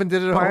Beethoven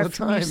did it all borrow the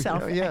from time.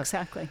 yourself. Yeah.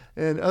 Exactly.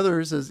 And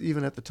others, as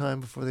even at the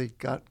time before they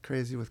got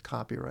crazy with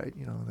copyright,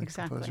 the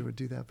Exactly. composer would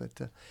do that.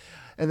 But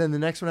and then the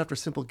next one after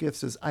Simple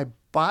Gifts is I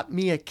Bought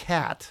Me a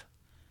Cat.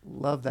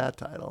 Love that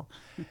title.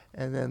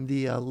 And then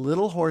the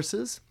Little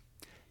Horses,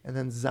 and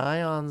then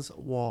Zion's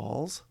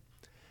Walls,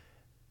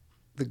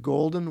 the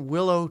Golden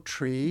Willow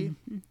Tree,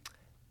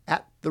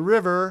 At the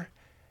River,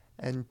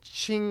 and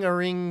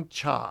Chingaring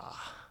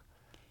Cha.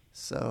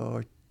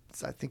 So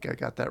I think I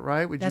got that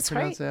right. Would That's you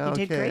pronounce right. that?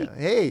 You Okay. did great.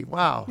 Hey,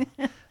 wow.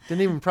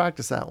 Didn't even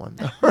practice that one.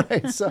 All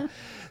right. So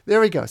there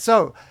we go.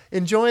 So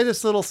enjoy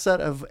this little set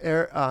of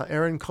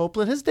Aaron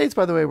Copland. His dates,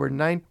 by the way, were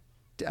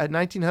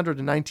 1900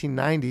 to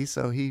 1990.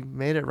 So he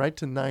made it right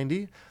to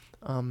 90.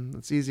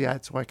 It's easy,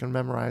 so I can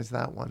memorize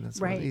that one. It's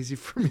Right. easy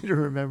for me to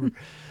remember.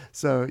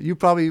 So you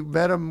probably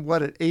met him,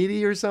 at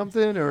 80 or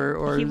something?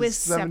 Or He was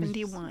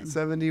 71.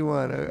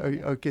 71.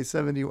 Okay,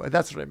 71.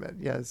 That's what I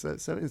meant. Yeah,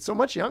 so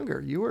much younger.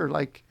 You were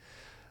like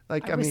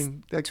I was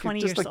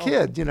 20 just a years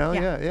kid, old.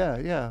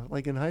 Yeah,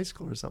 like in high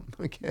school or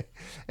something. Okay.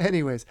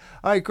 Anyways,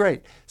 all right,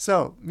 great.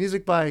 So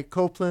music by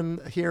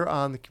Copland here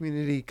on the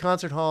Community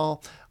Concert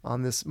Hall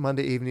on this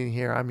Monday evening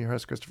here. I'm your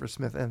host, Christopher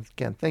Smith. And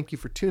again, thank you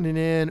for tuning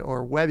in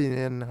or webbing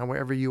in,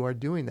 however you are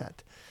doing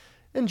that.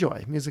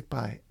 Enjoy music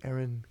by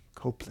Aaron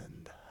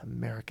Copland,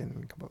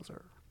 American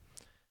composer.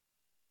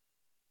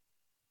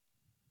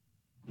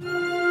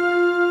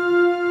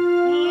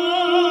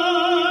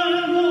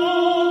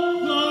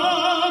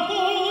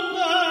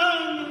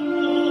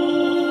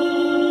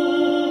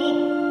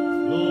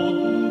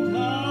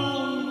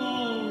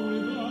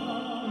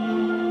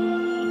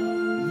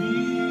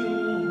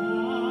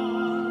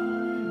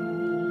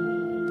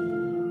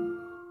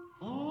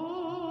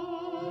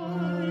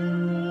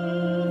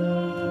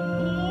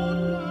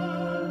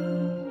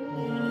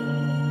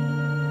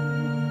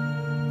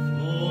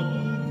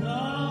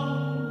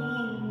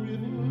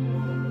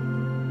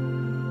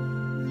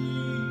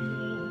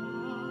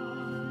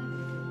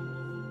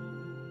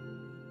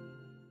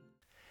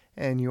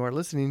 And you are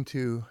listening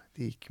to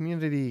the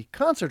Community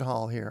Concert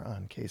Hall here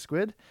on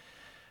KSQD.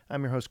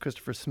 I'm your host,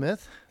 Christopher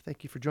Smith.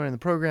 Thank you for joining the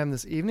program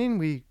this evening.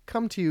 We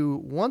come to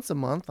you once a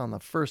month on the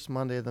first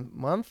Monday of the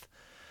month.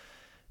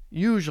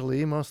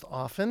 Usually, most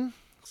often.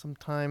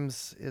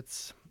 Sometimes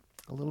it's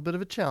a little bit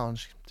of a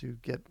challenge to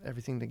get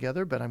everything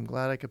together, but I'm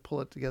glad I could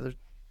pull it together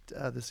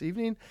this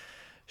evening.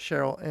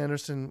 Cheryl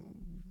Anderson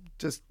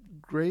just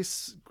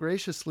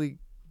graciously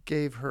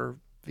gave her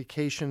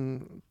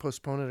vacation,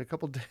 postponed it a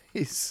couple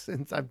days,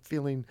 since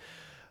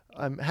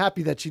I'm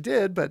happy that she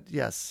did, but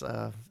yes,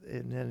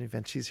 in any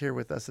event, she's here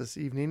with us this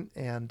evening.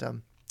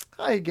 And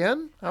hi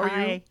again. How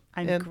are you?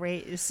 I'm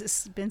great. This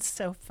has been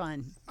so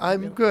fun.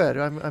 I'm really. good.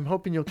 I'm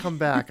hoping you'll come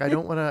back. I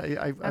don't want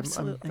to.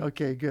 Absolutely.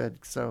 Okay, good.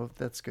 So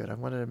that's good. I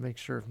wanted to make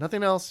sure. If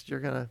nothing else,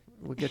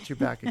 we'll get you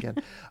back again.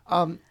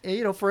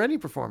 For any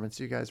performance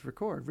you guys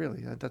record,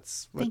 really,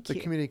 that's what Thank the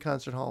you. Community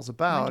Concert Hall is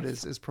about.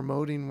 Wonderful. Is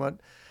promoting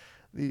what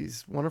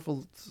these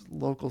wonderful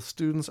local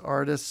students,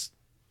 artists,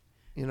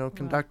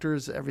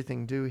 conductors,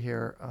 everything do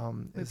here.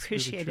 We Is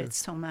appreciate really it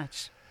so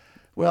much.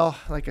 Well,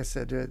 like I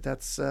said,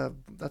 that's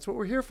what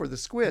we're here for, the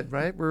Squid,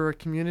 right? We're a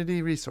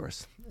community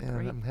resource. And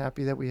Great. I'm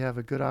happy that we have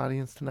a good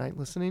audience tonight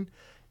listening.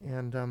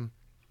 And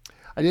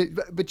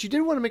but you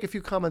did want to make a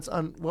few comments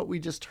on what we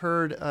just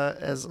heard,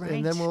 Right.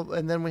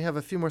 and then we have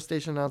a few more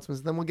station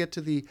announcements. Then we'll get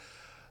to the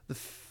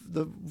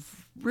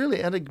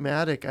really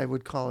enigmatic, I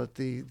would call it,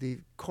 the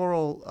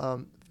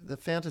choral, the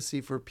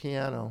fantasy for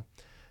piano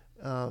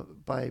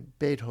by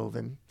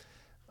Beethoven.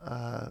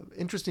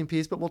 Interesting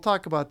piece, but we'll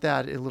talk about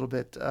that a little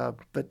bit.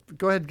 But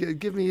go ahead,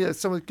 give us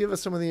some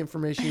of the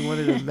information you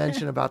wanted to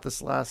mention about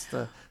this last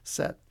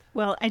set.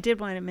 Well, I did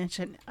want to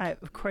mention,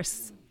 of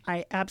course,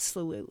 I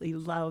absolutely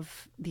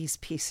love these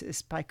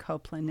pieces by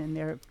Copland,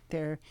 and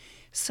they're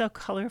so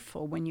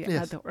colorful when you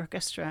Yes. add the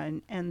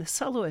orchestra. And the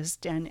soloist,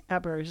 Dan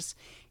Ebers,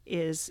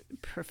 is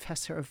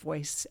professor of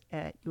voice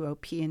at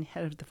UOP and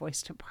head of the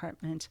voice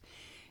department.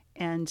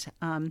 And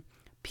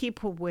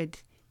people would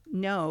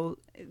know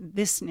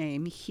this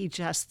name. He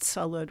just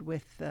soloed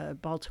with the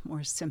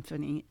Baltimore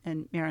Symphony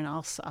and Marin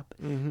Alsop,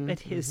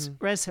 but his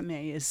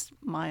resume is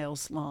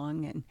miles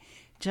long and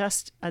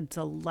just a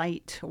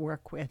delight to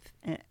work with.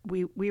 And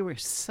we were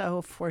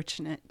so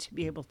fortunate to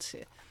be able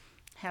to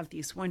have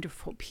these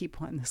wonderful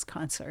people in this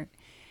concert.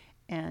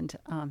 And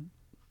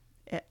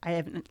I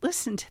haven't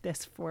listened to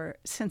this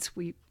since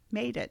we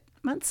made it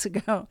months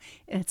ago,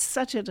 and it's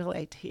such a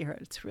delight to hear it.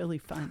 It's really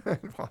fun.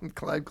 Well,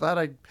 I'm glad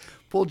I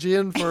pulled you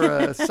in for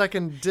a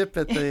second dip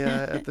at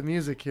the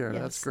music here.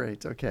 Yes. That's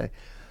great. Okay,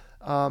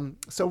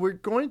 so we're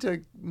going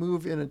to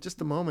move in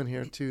just a moment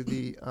here to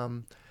the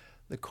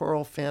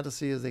choral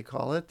fantasy, as they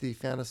call it, the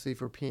fantasy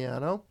for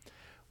piano,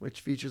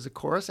 which features a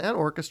chorus and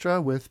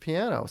orchestra with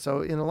piano.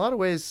 So in a lot of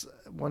ways,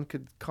 one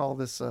could call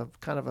this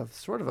kind of a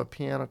sort of a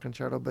piano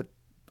concerto, but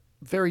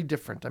very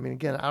different. I mean,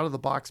 again, out of the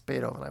box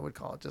Beethoven, I would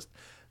call it, just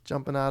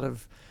jumping out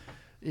of,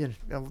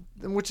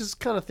 which is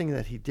kind of thing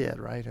that he did,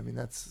 right? I mean,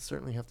 that's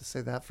certainly, you have to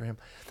say that for him.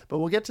 But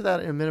we'll get to that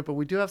in a minute. But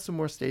we do have some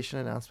more station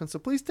announcements. So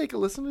please take a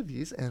listen to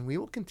these, and we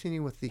will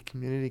continue with the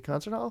Community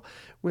Concert Hall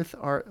with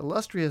our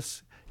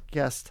illustrious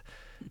guest,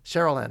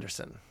 Cheryl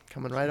Anderson,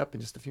 coming right up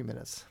in just a few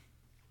minutes.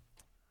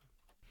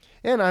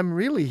 And I'm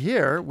really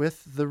here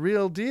with the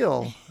real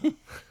deal.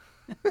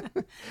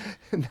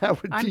 And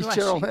that would be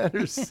Cheryl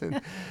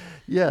Anderson.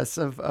 Yes,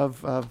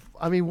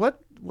 I mean, what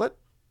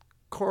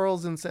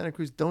chorals in Santa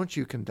Cruz don't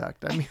you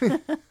conduct? I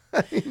mean,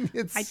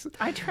 it's...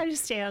 I try to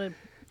stay out of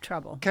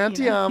trouble.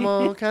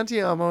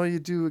 Cantiamo, you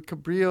do a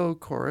Cabrillo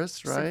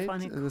chorus, right?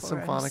 The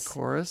symphonic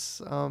chorus.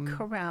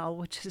 Choral,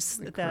 which is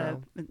the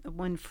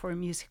one for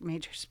music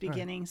majors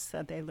beginning,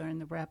 so they learn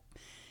the rep.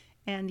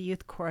 And the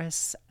youth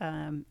chorus,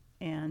 and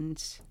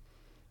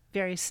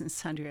various and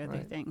sundry other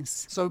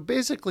things. So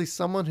basically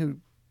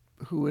someone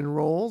who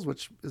enrolls,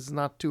 which is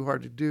not too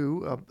hard to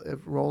do,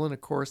 enroll in a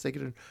course, they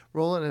could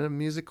enroll in a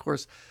music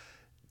course.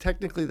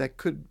 Technically, that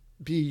could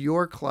be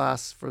your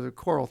class for the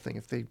choral thing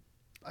if they,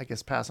 I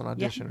guess, pass an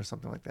audition or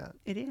something like that.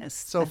 It is.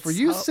 So that's for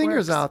you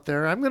singers out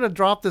there, I'm going to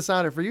drop this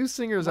out here. For you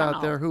singers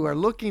out there who are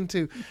looking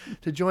to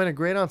join a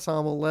great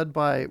ensemble led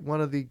by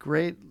one of the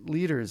great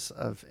leaders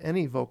of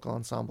any vocal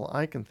ensemble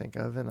I can think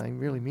of, and I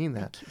really mean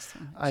that. Thank you so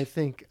much. I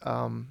think,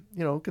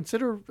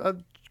 consider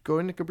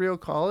going to Cabrillo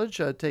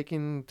College,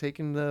 taking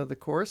the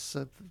course,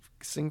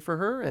 sing for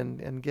her,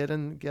 and get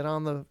on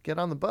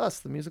the bus,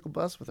 the musical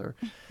bus with her,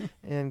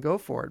 and go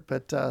for it.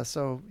 But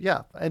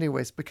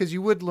anyways, because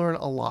you would learn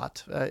a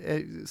lot.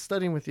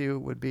 Studying with you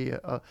would be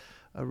a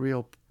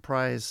real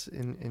prize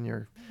in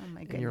your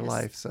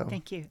life. So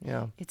thank you.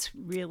 Yeah, it's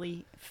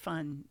really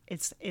fun.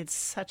 It's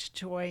such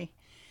joy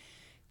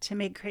to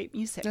make great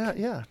music.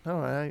 Yeah.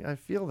 No, I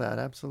feel that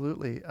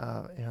absolutely,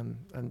 and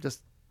I'm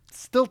just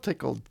still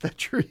tickled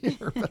that you're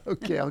here, but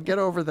okay, I'll get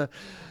over the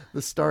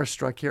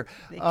starstruck here.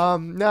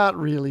 Not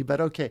really, but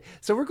okay.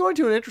 So we're going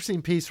to an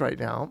interesting piece right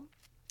now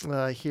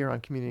here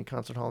on Community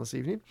Concert Hall this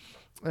evening,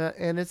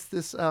 and it's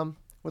this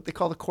what they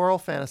call the Choral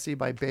Fantasy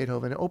by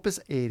Beethoven, Opus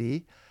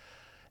 80,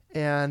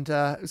 and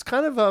it's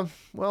kind of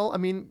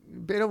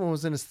Beethoven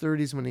was in his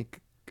 30s when he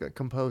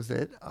composed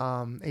it,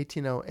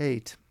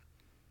 1808.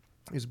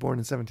 He was born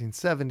in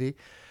 1770,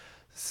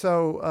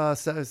 so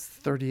it's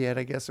 38,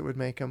 I guess it would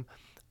make him.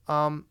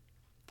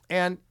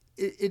 And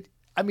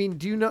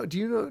do you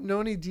know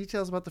any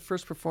details about the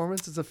first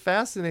performance? It's a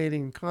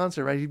fascinating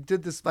concert, right? He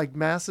did this like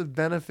massive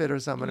benefit or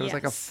something. It was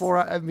like a 4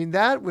 hour,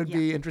 that would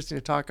be interesting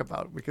to talk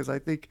about because I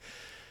think.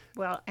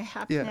 Well, I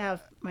happen to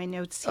have my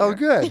notes here. Oh,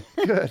 good.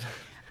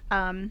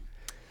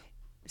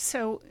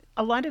 So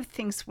a lot of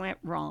things went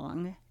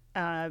wrong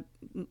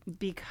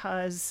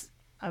because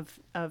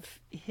of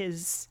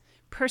his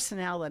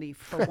personality,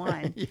 for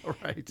one.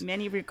 Right.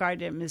 Many regard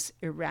him as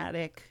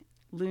erratic,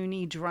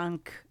 loony,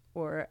 drunk,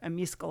 or a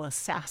musical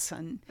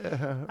assassin.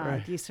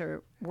 Right. These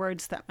are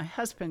words that my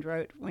husband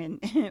wrote when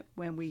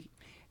we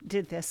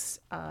did this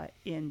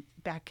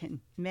back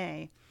in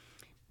May.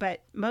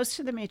 But most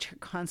of the major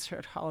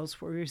concert halls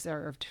were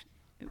reserved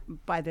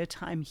by the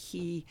time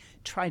he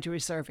tried to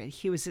reserve it.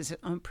 He was his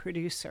own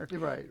producer.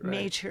 Right.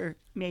 Major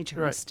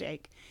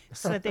mistake.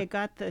 So they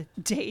got the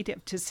date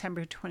of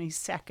December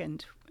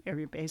 22nd.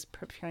 Everybody's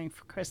preparing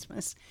for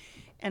Christmas.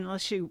 And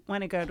unless you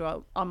want to go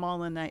to a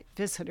mall and night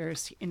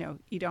visitors,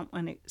 you don't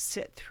want to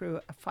sit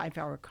through a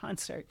 5-hour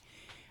concert.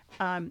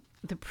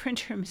 The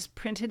printer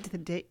misprinted the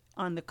date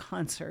on the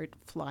concert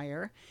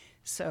flyer,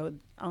 so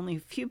only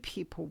a few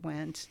people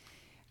went.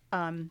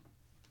 The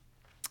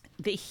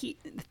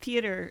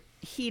theater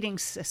heating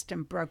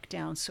system broke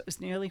down, so it was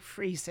nearly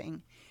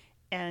freezing.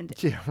 And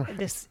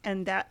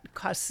that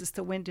causes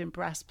the wind and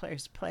brass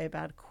players to play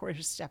about a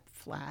quarter step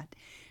flat.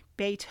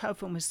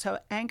 Beethoven was so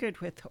angered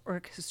with the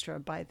orchestra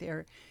by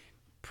their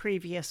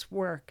previous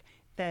work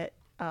that,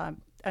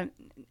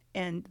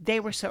 and they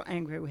were so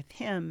angry with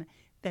him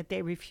that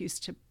they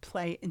refused to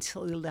play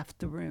until he left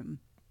the room.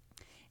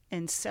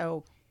 And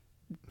so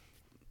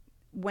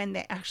when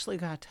they actually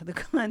got to the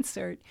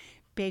concert,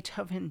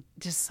 Beethoven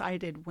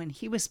decided when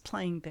he was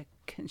playing the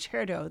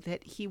concerto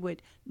that he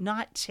would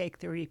not take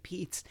the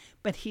repeats,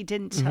 but he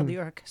didn't tell the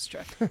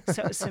orchestra.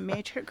 So it was a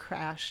major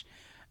crash.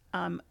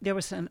 There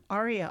was an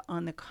aria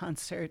on the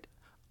concert,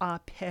 A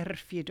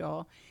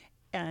Perfido,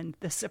 and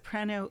the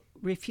soprano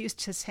refused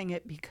to sing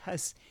it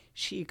because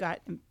she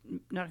got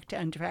knocked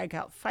down, drag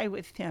out fight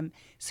with him.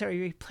 So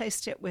he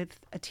replaced it with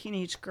a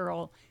teenage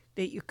girl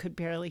that you could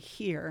barely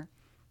hear.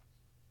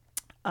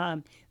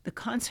 The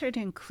concert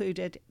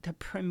included the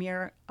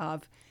premiere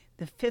of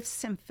the Fifth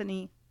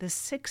Symphony, the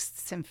Sixth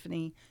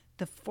Symphony,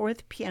 the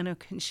Fourth Piano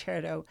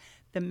Concerto,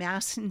 the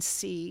Mass in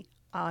C,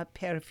 A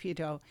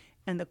Perfido,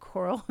 and the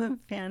Choral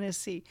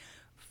Fantasy,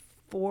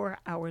 4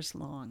 hours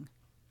long.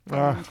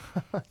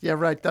 Yeah,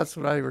 right. That's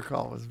what I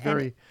recall. It was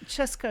very. It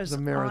just goes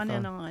on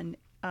and on.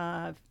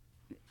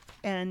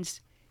 And,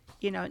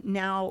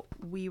 now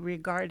we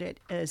regard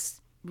it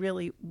as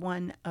really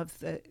one of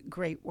the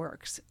great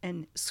works.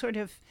 And sort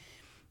of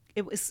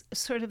it was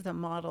sort of the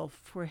model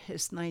for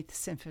his Ninth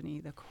Symphony,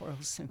 the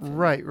choral symphony.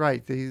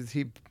 Right.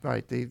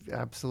 They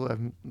absolutely.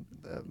 I'm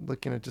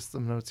looking at just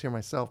some notes here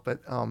myself, but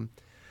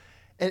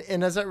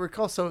and as I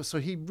recall, so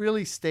he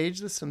really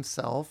staged this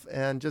himself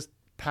and just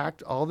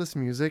packed all this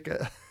music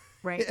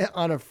Right.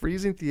 on a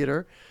freezing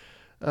theater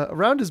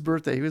around his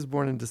birthday. He was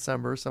born in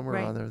December, somewhere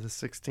Right. around there, the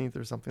 16th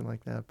or something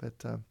like that.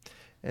 But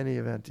any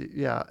event,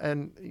 yeah,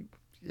 and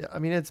yeah, I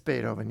mean it's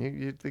Beethoven.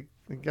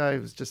 The guy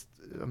was just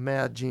a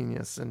mad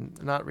genius,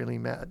 and not really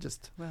mad,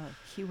 just Well,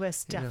 he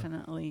was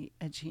definitely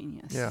a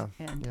genius. yeah,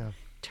 And yeah.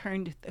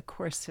 turned the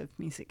course of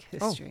music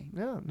history. Oh,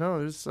 yeah, no,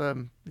 there's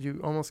you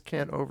almost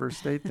can't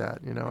overstate that.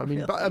 I mean,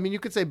 Really? I mean, you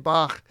could say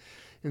Bach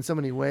in so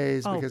many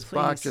ways Oh, because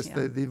Bach please, just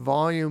yeah. the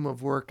volume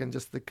of work and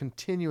just the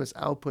continuous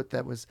output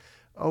that was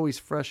always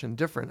fresh and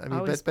different. I mean,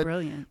 Always but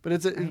brilliant. but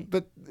it's a, right.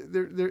 but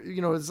there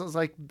it's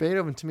like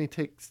Beethoven to me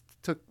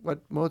took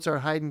what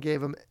Mozart, Haydn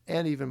gave him,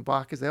 and even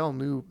Bach, because they all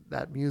knew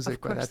that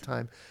music by that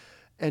time,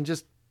 and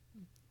just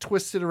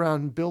twisted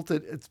around and built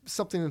it. It's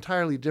something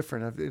entirely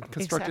different. It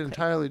constructed an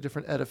entirely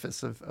different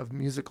edifice of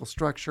musical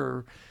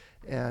structure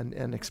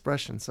and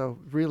expression. So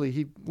really,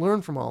 he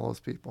learned from all those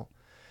people.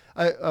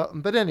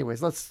 But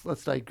anyways,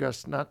 let's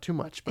digress not too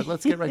much, but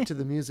let's get right to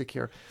the music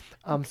here.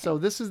 So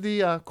this is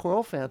the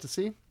choral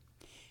fantasy.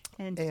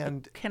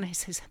 And can I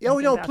say something? Oh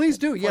no, about please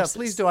the do. Yeah, forces?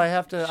 please do. I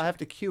have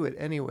to cue it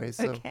anyway.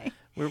 So Okay.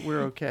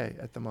 we're okay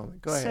at the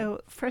moment. Go ahead.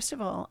 So first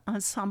of all,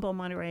 Ensemble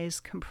Monterey is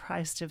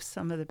comprised of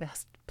some of the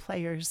best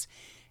players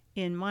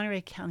in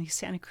Monterey County,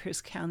 Santa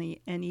Cruz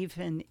County, and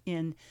even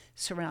in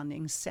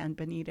surrounding San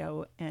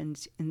Benito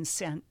and in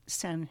San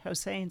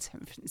Jose and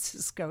San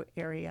Francisco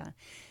area.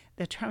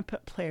 The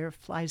trumpet player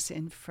flies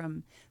in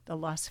from the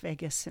Las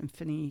Vegas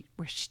Symphony,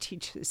 where she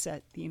teaches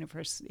at the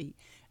University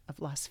of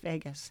Las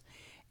Vegas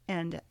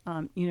and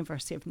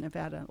University of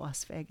Nevada,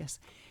 Las Vegas.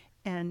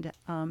 And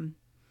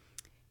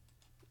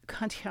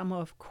Cantiamo,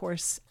 of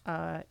course,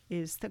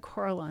 is the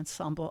choral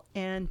ensemble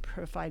and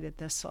provided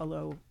the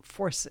solo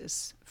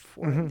forces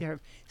for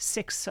their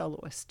 6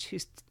 soloists, 2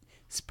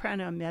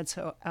 soprano,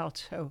 mezzo,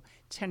 alto,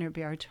 tenor,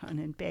 baritone,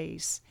 and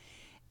bass.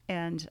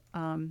 And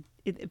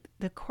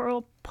the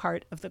choral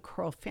part of the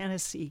choral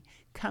fantasy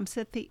comes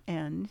at the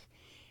end,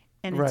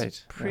 and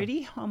it's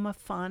pretty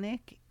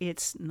homophonic.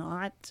 It's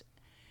not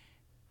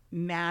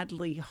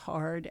madly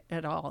hard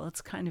at all. It's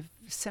kind of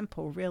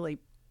simple, really.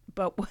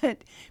 But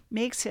what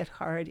makes it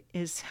hard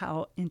is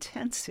how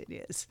intense it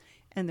is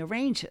and the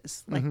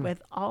ranges. Like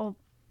with all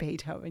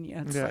Beethoven,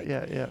 it's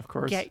of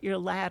course. Get your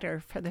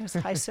ladder for those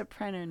high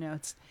soprano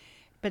notes.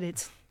 But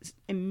it's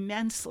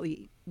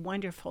immensely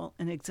wonderful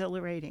and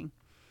exhilarating.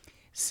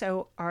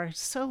 So our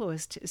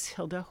soloist is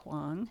Hilda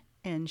Huang,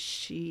 and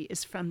she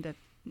is from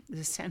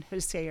the San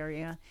Jose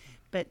area,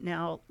 but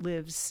now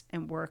lives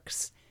and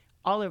works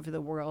all over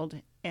the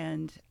world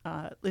and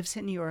lives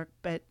in New York,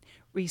 but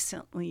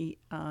recently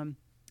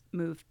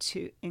moved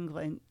to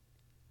England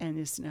and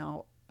is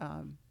now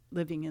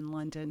living in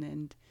London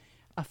and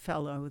a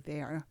fellow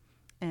there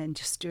and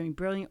just doing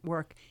brilliant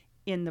work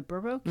in the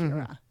Baroque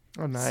era.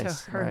 Oh,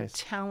 nice. So her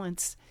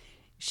talents,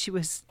 she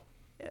was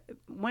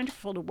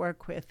wonderful to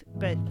work with,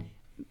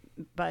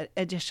 but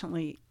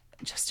additionally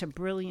just a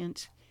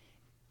brilliant,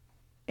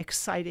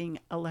 exciting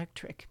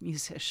electric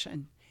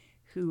musician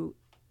who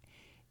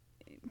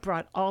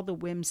brought all the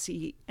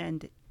whimsy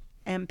and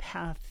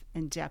empath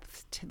and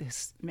depth to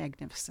this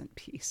magnificent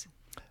piece.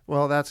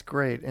 Well, that's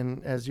great.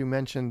 And as you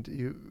mentioned,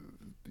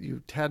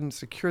 you hadn't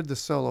secured the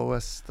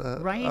soloist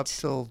up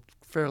till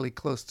fairly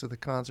close to the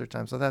concert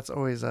time. So that's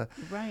always a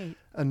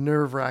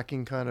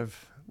nerve-wracking kind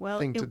of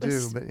thing to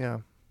do. But yeah.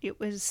 It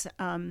was,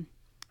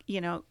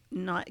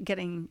 not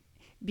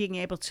being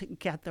able to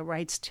get the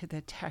rights to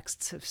the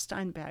texts of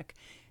Steinbeck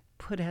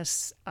put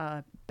us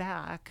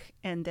back.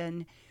 And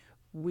then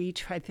we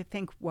tried to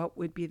think what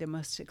would be the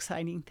most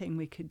exciting thing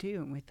we could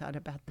do. And we thought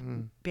about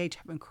the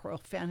Beethoven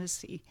choral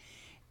fantasy,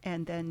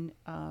 and then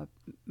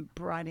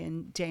brought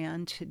in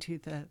Dan to do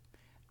the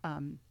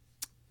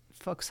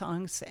folk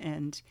songs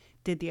and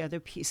did the other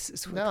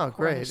pieces with great.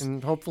 chorus.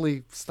 And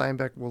hopefully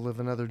Steinbeck will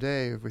live another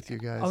day with you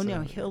guys. Oh,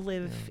 no, he'll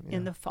live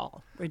in the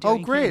fall. We're Oh,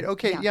 doing great. him.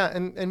 Okay, yeah.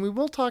 And we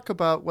will talk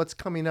about what's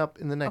coming up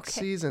in the next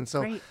season.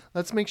 So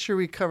let's make sure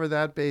we cover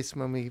that base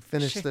when we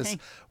finish this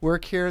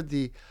work here.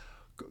 The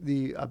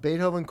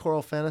Beethoven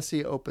Choral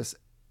Fantasy, Opus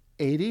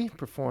 80,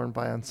 performed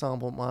by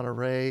Ensemble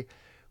Monterey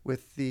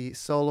with the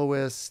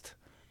soloist.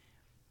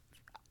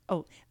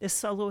 Oh, the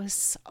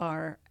soloists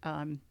are...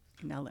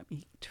 now let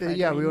me try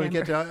Yeah, to we want to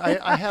remember. get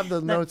to... I have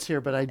the notes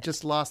here, but I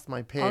just lost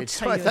my page.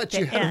 So I thought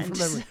you had them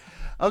from memory.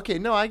 Okay,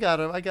 no, I got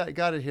it. I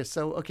got it here.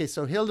 So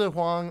Hilda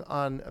Huang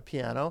on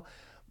piano,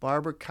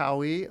 Barbara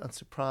Cowie on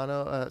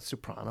soprano,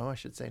 I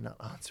should say, not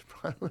on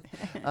soprano.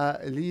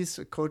 Elise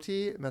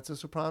Coty,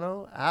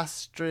 mezzo-soprano.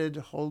 Astrid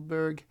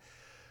Holberg,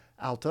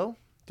 alto.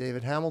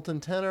 David Hamilton,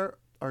 tenor.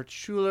 Art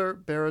Schuler,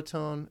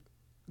 baritone.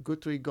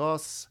 Guthrie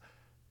Goss,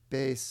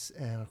 bass.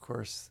 And, of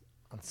course,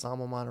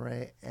 Ensemble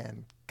Monterey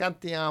and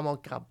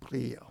Cantiamo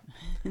Cabrillo.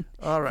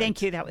 All right.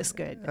 Thank you. That was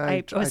good.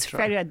 I was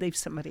tried. afraid I'd leave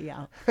somebody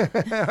out. All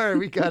right,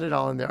 we got it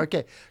all in there.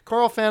 Okay,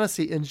 Choral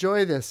Fantasy.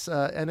 Enjoy this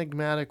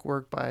enigmatic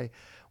work by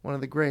one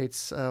of the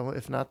greats,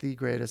 if not the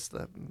greatest,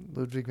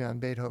 Ludwig van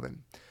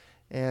Beethoven.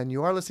 And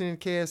you are listening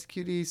to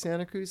KSQD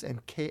Santa Cruz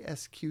and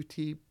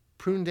KSQT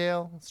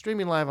Prunedale,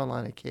 streaming live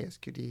online at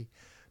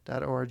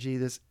ksqd.org.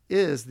 This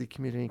is the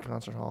Community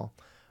Concert Hall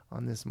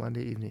on this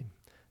Monday evening.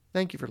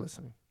 Thank you for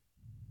listening.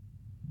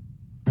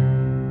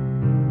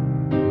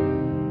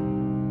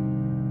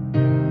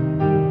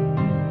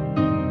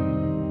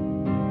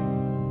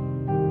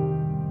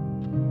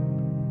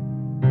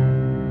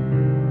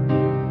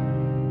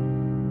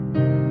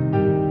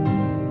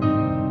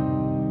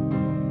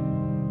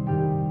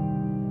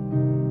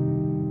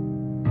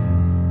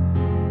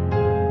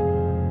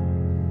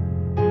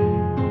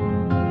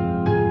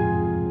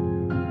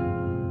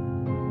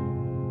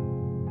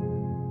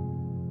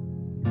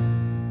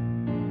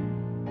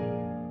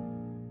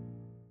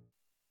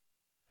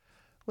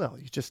 Well,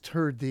 you just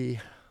heard the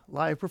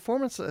live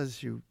performance,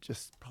 as you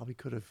just probably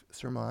could have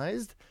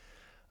surmised,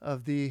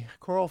 of the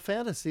Choral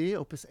Fantasy,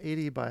 Opus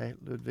 80 by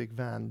Ludwig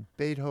van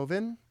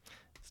Beethoven.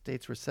 Its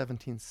dates were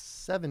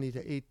 1770 to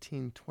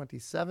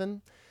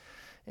 1827.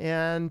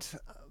 And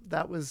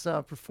that was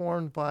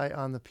performed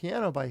on the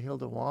piano by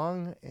Hilda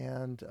Wang,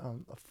 and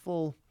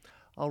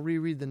I'll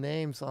reread the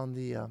names on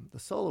the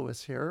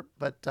soloists here,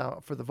 but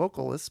for the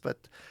vocalists,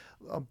 but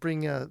I'll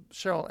bring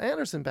Cheryl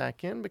Anderson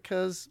back in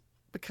because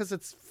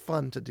it's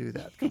fun to do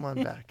that. Come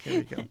on back. Here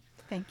we go.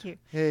 Thank you.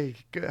 Hey,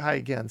 hi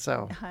again.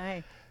 So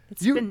Hi.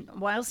 It's been a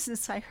while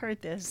since I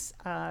heard this,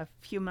 a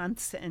few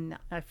months, and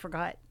I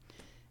forgot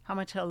how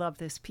much I love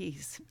this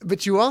piece.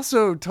 But you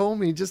also told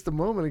me just a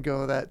moment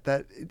ago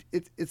that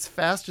it's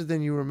faster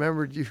than you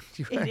remembered. It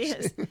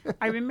is.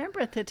 I remember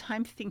at the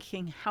time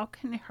thinking, how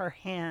can her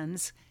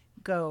hands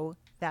go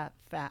that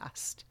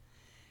fast?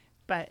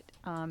 But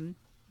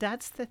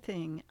that's the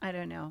thing. I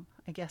don't know.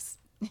 I guess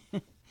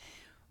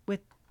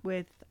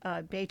with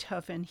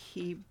Beethoven,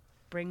 he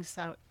brings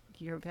out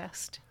your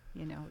best.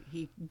 You know,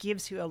 he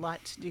gives you a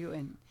lot to do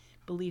and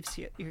believes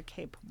you're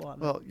capable of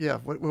it. Well, yeah.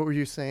 What were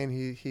you saying?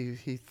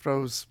 He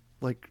throws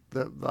like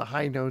the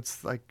high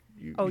notes, like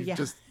you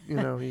just you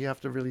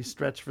have to really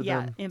stretch for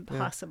them.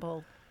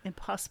 Impossible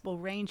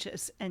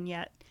ranges, and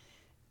yet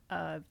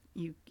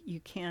you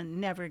can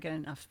never get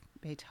enough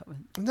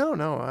Beethoven. No,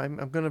 I'm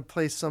going to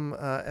play some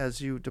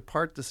as you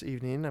depart this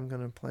evening. I'm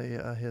going to play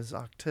his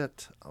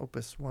octet,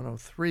 Opus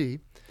 103.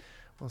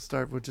 We'll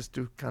just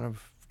do kind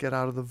of get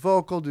out of the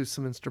vocal, do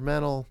some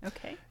instrumental,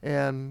 okay,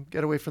 and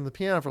get away from the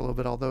piano for a little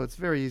bit. Although it's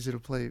very easy to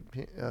play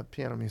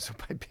piano music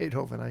by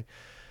Beethoven,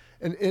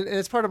 and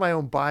it's part of my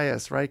own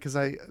bias, right? Because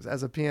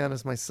as a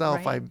pianist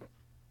myself, right.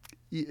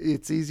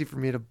 It's easy for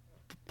me to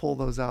pull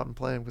those out and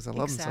play them because I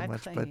love them so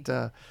much. Exactly.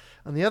 But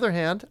on the other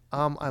hand,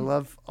 I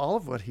love all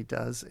of what he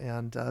does,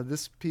 and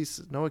this piece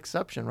is no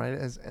exception, right?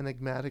 As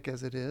enigmatic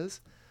as it is,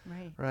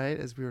 right?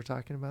 As we were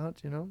talking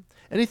about,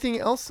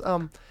 Anything else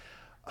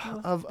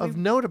of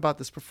note about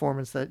this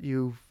performance that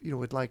you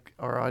would like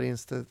our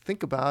audience to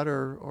think about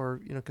or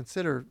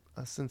consider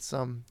since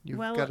you've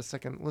got a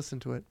second listen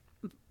to it?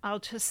 I'll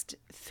just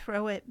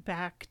throw it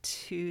back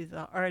to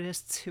the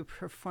artists who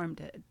performed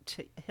it,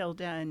 to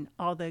Hilda and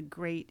all the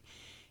great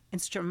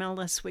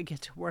instrumentalists we get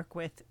to work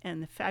with,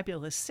 and the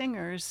fabulous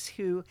singers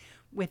who,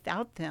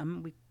 without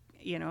them,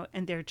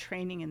 and their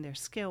training and their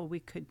skill, we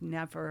could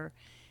never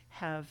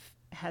have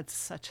had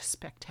such a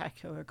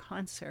spectacular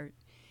concert.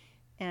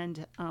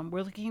 And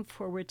we're looking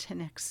forward to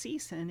next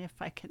season,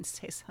 if I can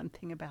say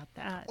something about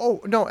that.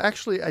 Oh, no,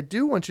 actually, I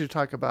do want you to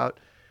talk about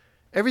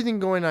everything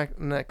going on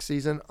next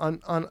season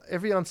on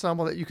every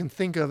ensemble that you can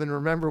think of and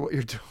remember what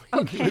you're doing.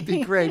 Okay. It would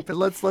be great. But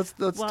let's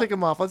tick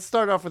them off. Let's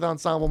start off with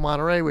Ensemble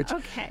Monterey, which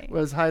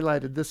was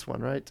highlighted this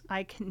one, right?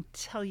 I can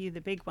tell you the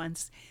big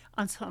ones.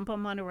 Ensemble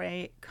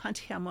Monterey,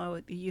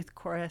 Cantiamo, the youth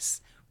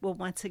chorus, will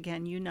once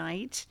again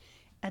unite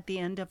at the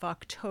end of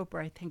October.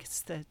 I think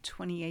it's the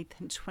 28th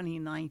and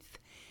 29th.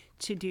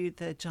 To do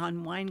the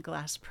John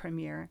Weinglass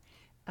premiere.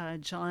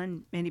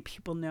 John, many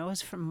people know,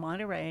 is from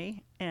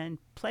Monterey and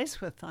plays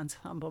with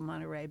Ensemble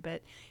Monterey,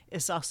 but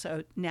is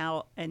also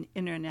now an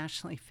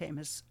internationally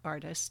famous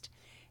artist,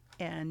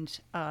 and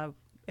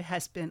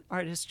has been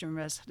artist in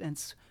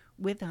residence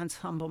with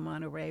Ensemble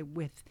Monterey,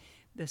 with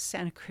the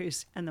Santa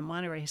Cruz and the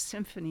Monterey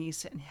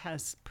Symphonies, and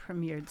has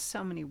premiered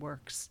so many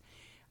works,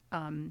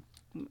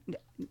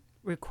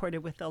 recorded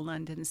with the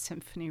London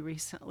Symphony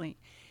recently.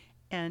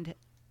 And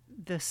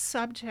the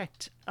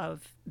subject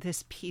of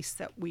this piece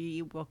that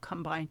we will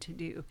combine to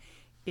do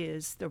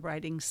is the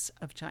writings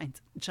of John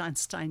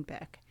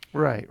Steinbeck.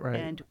 Right.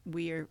 And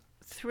we're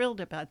thrilled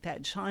about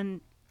that.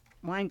 John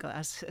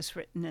Weinglass has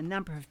written a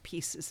number of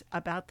pieces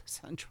about the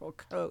Central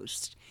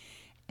Coast.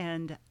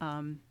 And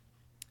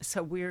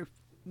so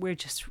we're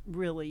just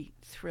really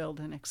thrilled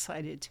and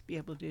excited to be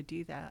able to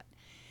do that.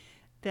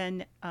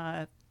 Then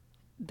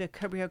the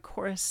Cabrillo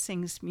Chorus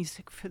sings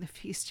music for the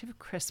Feast of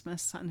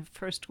Christmas on the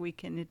first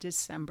weekend of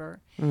December.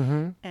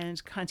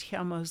 And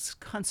Cantiamo's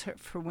Concert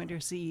for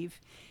Winter's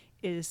Eve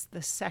is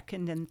the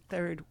second and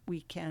third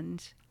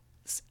weekend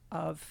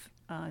of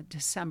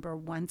December,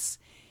 once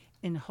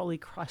in Holy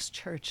Cross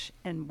Church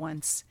and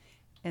once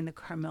in the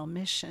Carmel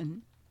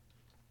Mission.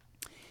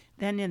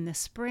 Then in the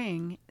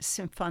spring,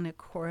 Symphonic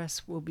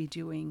Chorus will be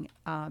doing,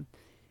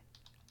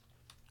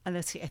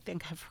 let's see, I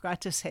think I forgot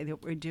to say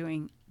that we're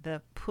doing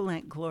the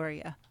Poulenc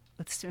Gloria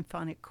with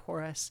Symphonic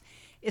Chorus.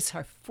 It's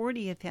our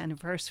 40th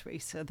anniversary,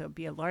 so there'll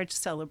be a large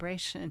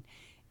celebration,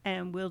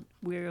 and we'll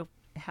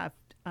have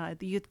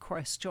the youth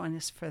chorus join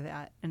us for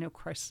that. And of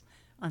course,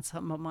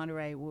 Ensemble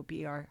Monterey will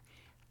be our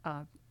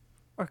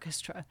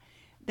orchestra.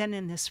 Then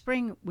in the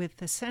spring, with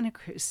the Santa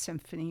Cruz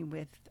Symphony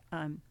with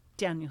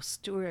Daniel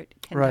Stewart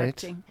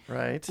conducting,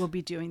 right. we'll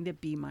be doing the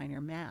B minor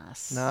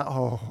Mass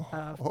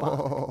of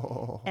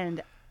Bach.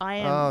 And I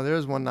am.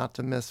 There's one not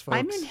to miss, folks.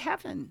 I'm in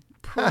heaven.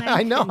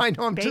 I know.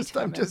 I'm just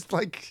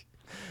like,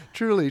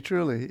 truly,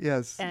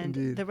 yes, and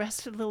indeed. The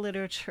rest of the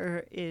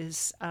literature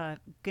is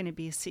going to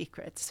be a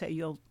secret, so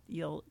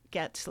you'll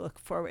get to look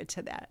forward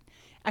to that.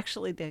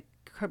 Actually, the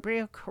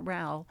Cabrillo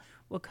Choral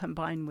will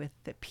combine with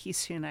the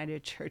Peace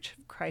United Church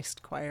of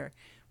Christ Choir,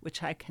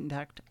 which I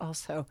conduct,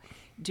 also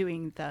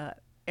doing the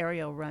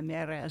Ariel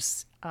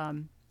Ramirez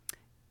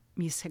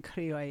Misa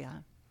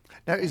Criolla.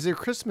 Now, is there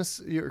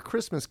your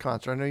Christmas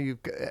concert? I know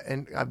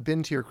and I've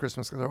been to your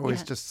Christmas. They're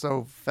always just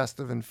so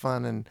festive and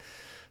fun, and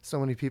so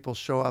many people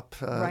show up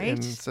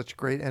in such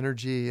great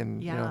energy,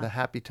 and the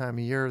happy time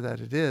of year that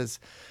it is.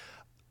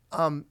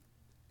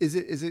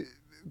 Is it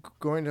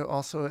going to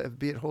also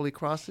be at Holy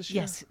Cross this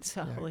year? Yes, it's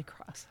at Holy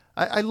Cross.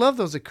 I love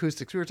those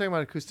acoustics. We were talking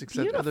about acoustics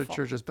Beautiful. At other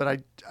churches, but I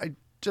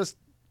just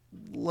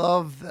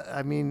love.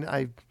 I mean,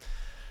 I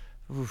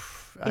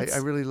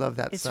really love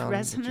that sound.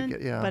 It's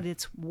resonant, but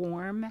it's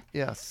warm.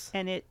 Yes.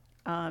 And it,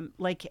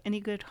 like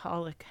any good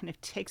hall, it kind of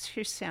takes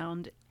your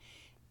sound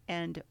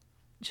and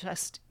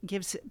just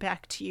gives it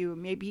back to you,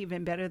 maybe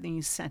even better than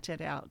you sent it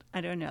out.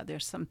 I don't know.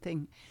 There's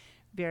something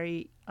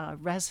very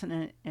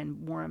resonant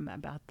and warm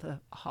about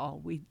the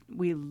hall.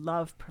 We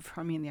love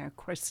performing there. Of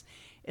course,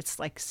 it's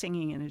like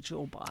singing in a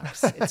jewel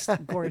box. It's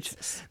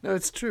gorgeous.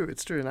 It's true.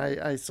 And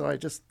I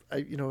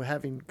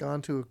having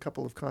gone to a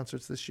couple of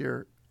concerts this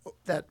year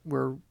that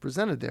were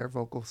presented there,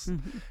 vocals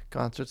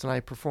concerts, and I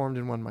performed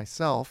in one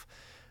myself,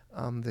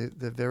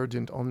 the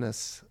Verdant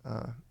Omnes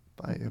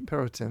by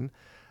Perotin.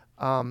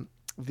 I'm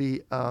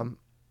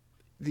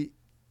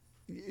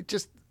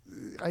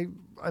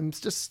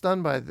just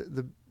stunned by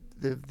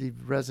the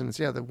resonance,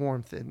 the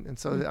warmth, and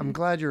so I'm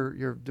glad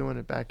you're doing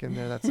it back in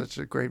there. That's such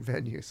a great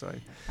venue. So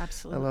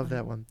absolutely, I love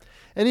that one.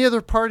 Any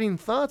other parting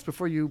thoughts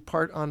before you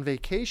part on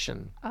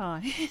vacation?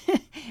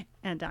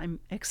 And I'm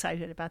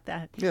excited about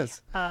that.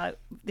 Yes.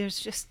 There's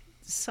just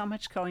so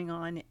much going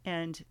on,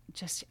 and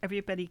just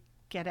everybody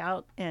get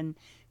out and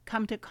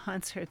come to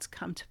concerts,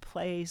 come to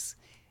plays,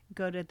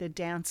 go to the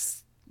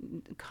dance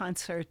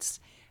concerts.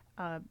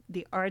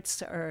 The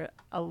arts are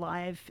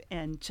alive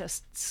and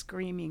just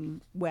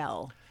screaming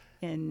well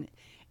in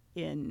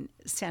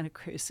Santa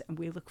Cruz, and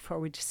we look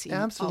forward to seeing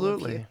all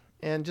of you.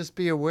 And just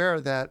be aware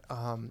that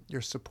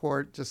your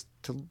support, just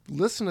to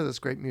listen to this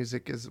great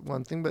music is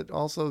one thing, but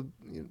also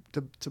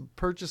to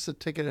purchase a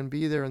ticket and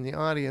be there in the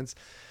audience,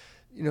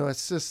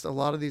 assist a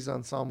lot of these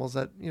ensembles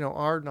that,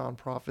 are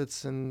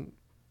nonprofits, and,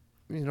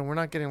 we're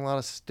not getting a lot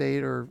of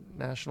state or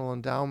national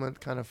endowment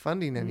kind of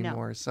funding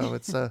anymore. No.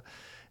 So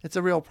it's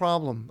a real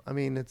problem. I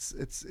mean,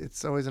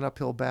 it's always an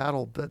uphill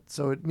battle, but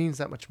so it means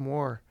that much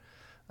more,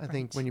 I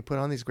think, when you put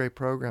on these great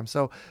programs.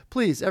 So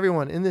please,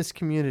 everyone in this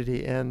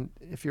community, and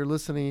if you're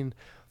listening,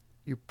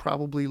 you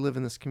probably live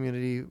in this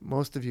community,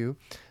 most of you,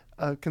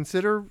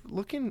 consider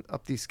looking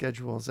up these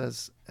schedules,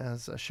 as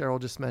Cheryl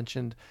just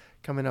mentioned,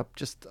 coming up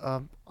just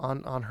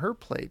on her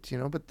plate,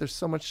 But there's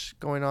so much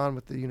going on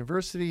with the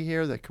university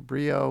here, the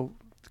Cabrillo,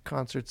 the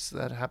concerts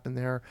that happen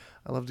there.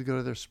 I love to go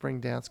to their spring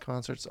dance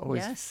concerts.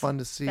 Always fun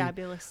to see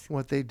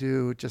what they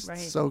do. Just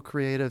so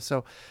creative.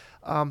 So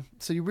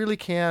you really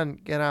can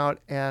get out,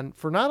 and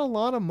for not a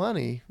lot of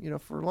money,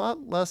 for a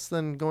lot less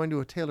than going to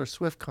a Taylor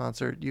Swift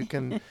concert, you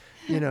can,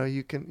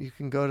 you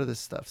can go to this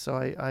stuff. So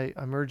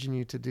I'm urging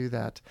you to do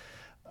that.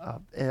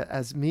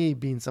 As me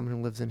being someone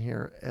who lives in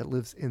here,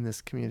 lives in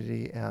this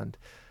community, and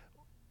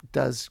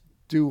does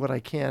do what I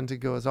can to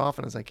go as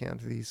often as I can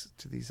to these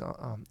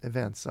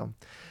events. So,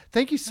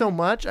 thank you so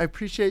much. I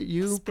appreciate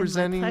you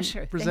presenting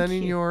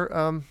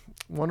your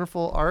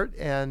wonderful art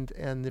and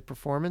the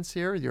performance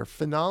here. Your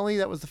finale,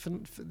 that was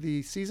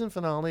the season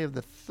finale of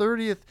the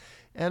 30th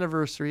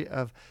anniversary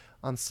of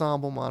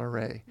Ensemble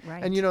Monterey.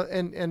 Right. And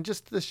and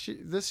just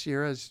this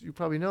year, as you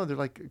probably know, they're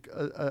like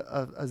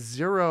a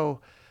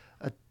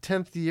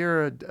 10th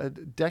year, a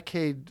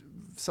decade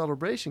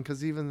celebration,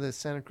 because even the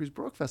Santa Cruz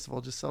Baroque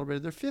Festival just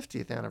celebrated their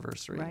 50th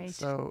anniversary. Right.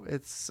 So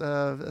it's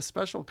a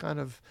special kind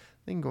of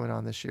thing going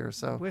on this year.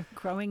 So we're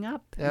growing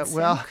up. yeah,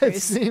 well,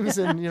 it seems,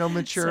 and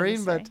maturing,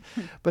 So to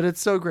but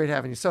it's so great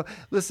having you. So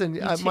listen,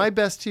 my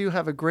best to you.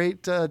 Have a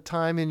great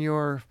time in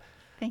your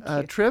Thank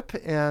you. trip,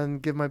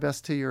 and give my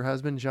best to your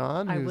husband,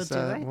 John. I will do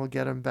it. We'll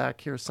get him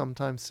back here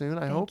sometime soon,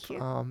 I hope. you.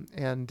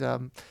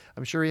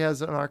 I'm sure he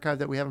has an archive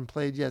that we haven't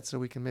played yet, so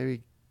we can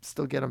maybe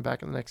still get him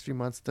back in the next few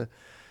months to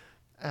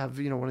have,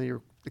 one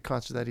of the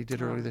concerts that he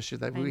did earlier this year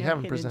that we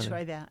haven't presented.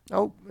 Enjoy that.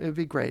 Oh, it'd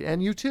be great.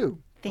 And you too.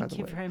 Thank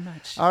you very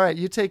much. All right.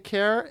 You take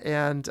care,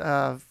 and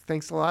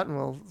thanks a lot, and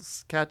we'll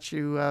catch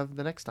you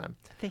the next time.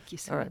 Thank you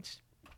so All right. much.